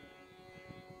ಕೊಡಿ.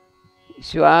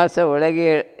 ಶ್ವಾಸ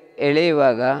ಒಳಗೆ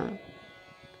ಎಳೆಯುವಾಗ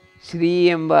ಶ್ರೀ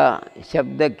ಎಂಬ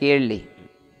ಶಬ್ದ ಕೇಳಲಿ.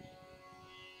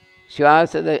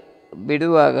 ಶ್ವಾಸದ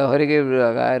ಬಿಡುವಾಗ, ಹೊರಗೆ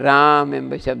ಬಿಡುವಾಗ ರಾಮ್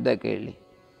ಎಂಬ ಶಬ್ದ ಕೇಳಲಿ.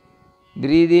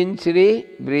 ಬ್ರೀದ್ ಇನ್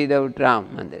ಶ್ರೀ, ಬ್ರೀದ್ ಔಟ್ ರಾಮ್.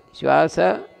 ಅಂದರೆ ಶ್ವಾಸ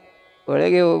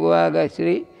ಒಳಗೆ ಹೋಗುವಾಗ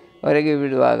ಶ್ರೀ, ಹೊರಗೆ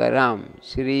ಬಿಡುವಾಗ ರಾಮ್.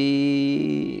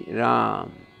 ಶ್ರೀ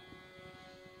ರಾಮ್,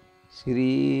 ಶ್ರೀ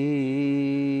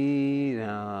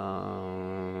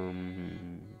ರಾಮ್,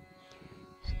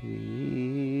 ಶ್ರೀ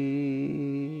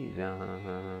ರಾಮ್,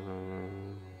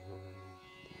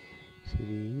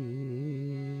 ಶ್ರೀ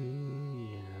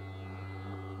ರಾಮ್,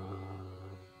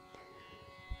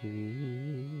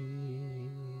 ಶ್ರೀ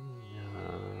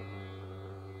ರಾಮ್,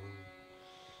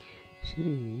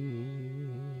 ಶ್ರೀ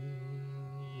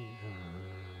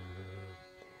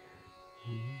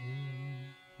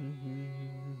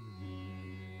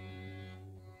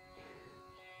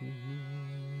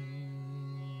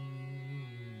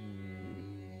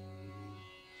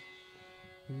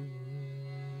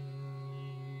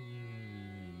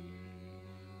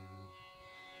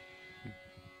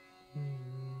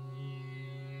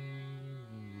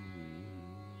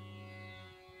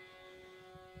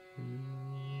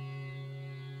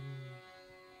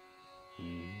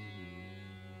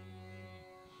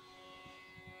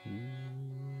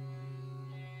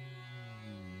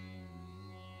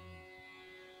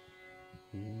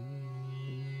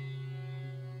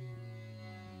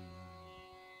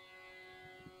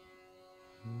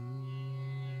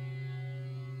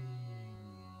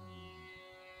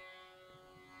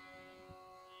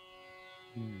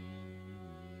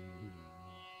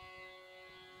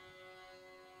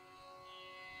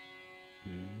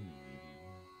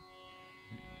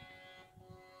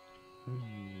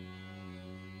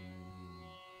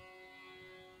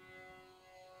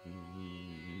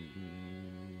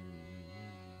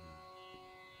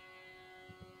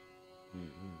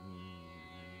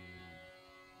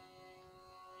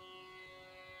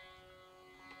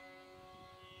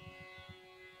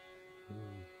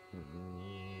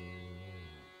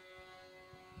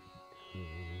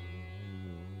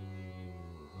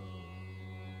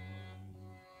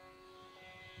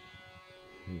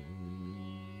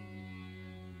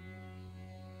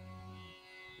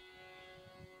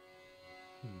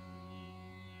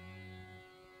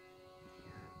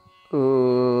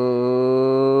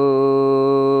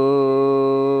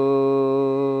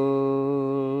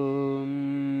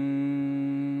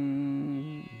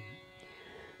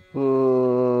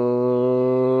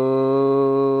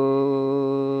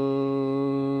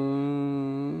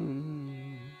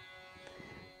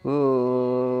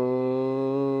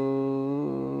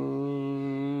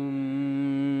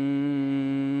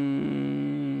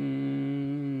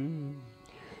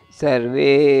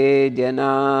सर्वे जना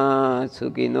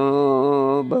सुखिनो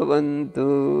भवन्तु,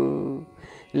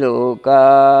 लोका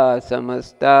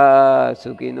समस्ता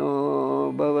सुखिनो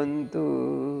भवन्तु।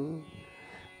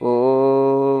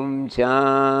 ओम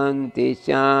शांति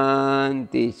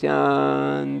शांति शांति।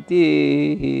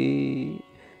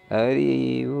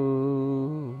 हरि ओम।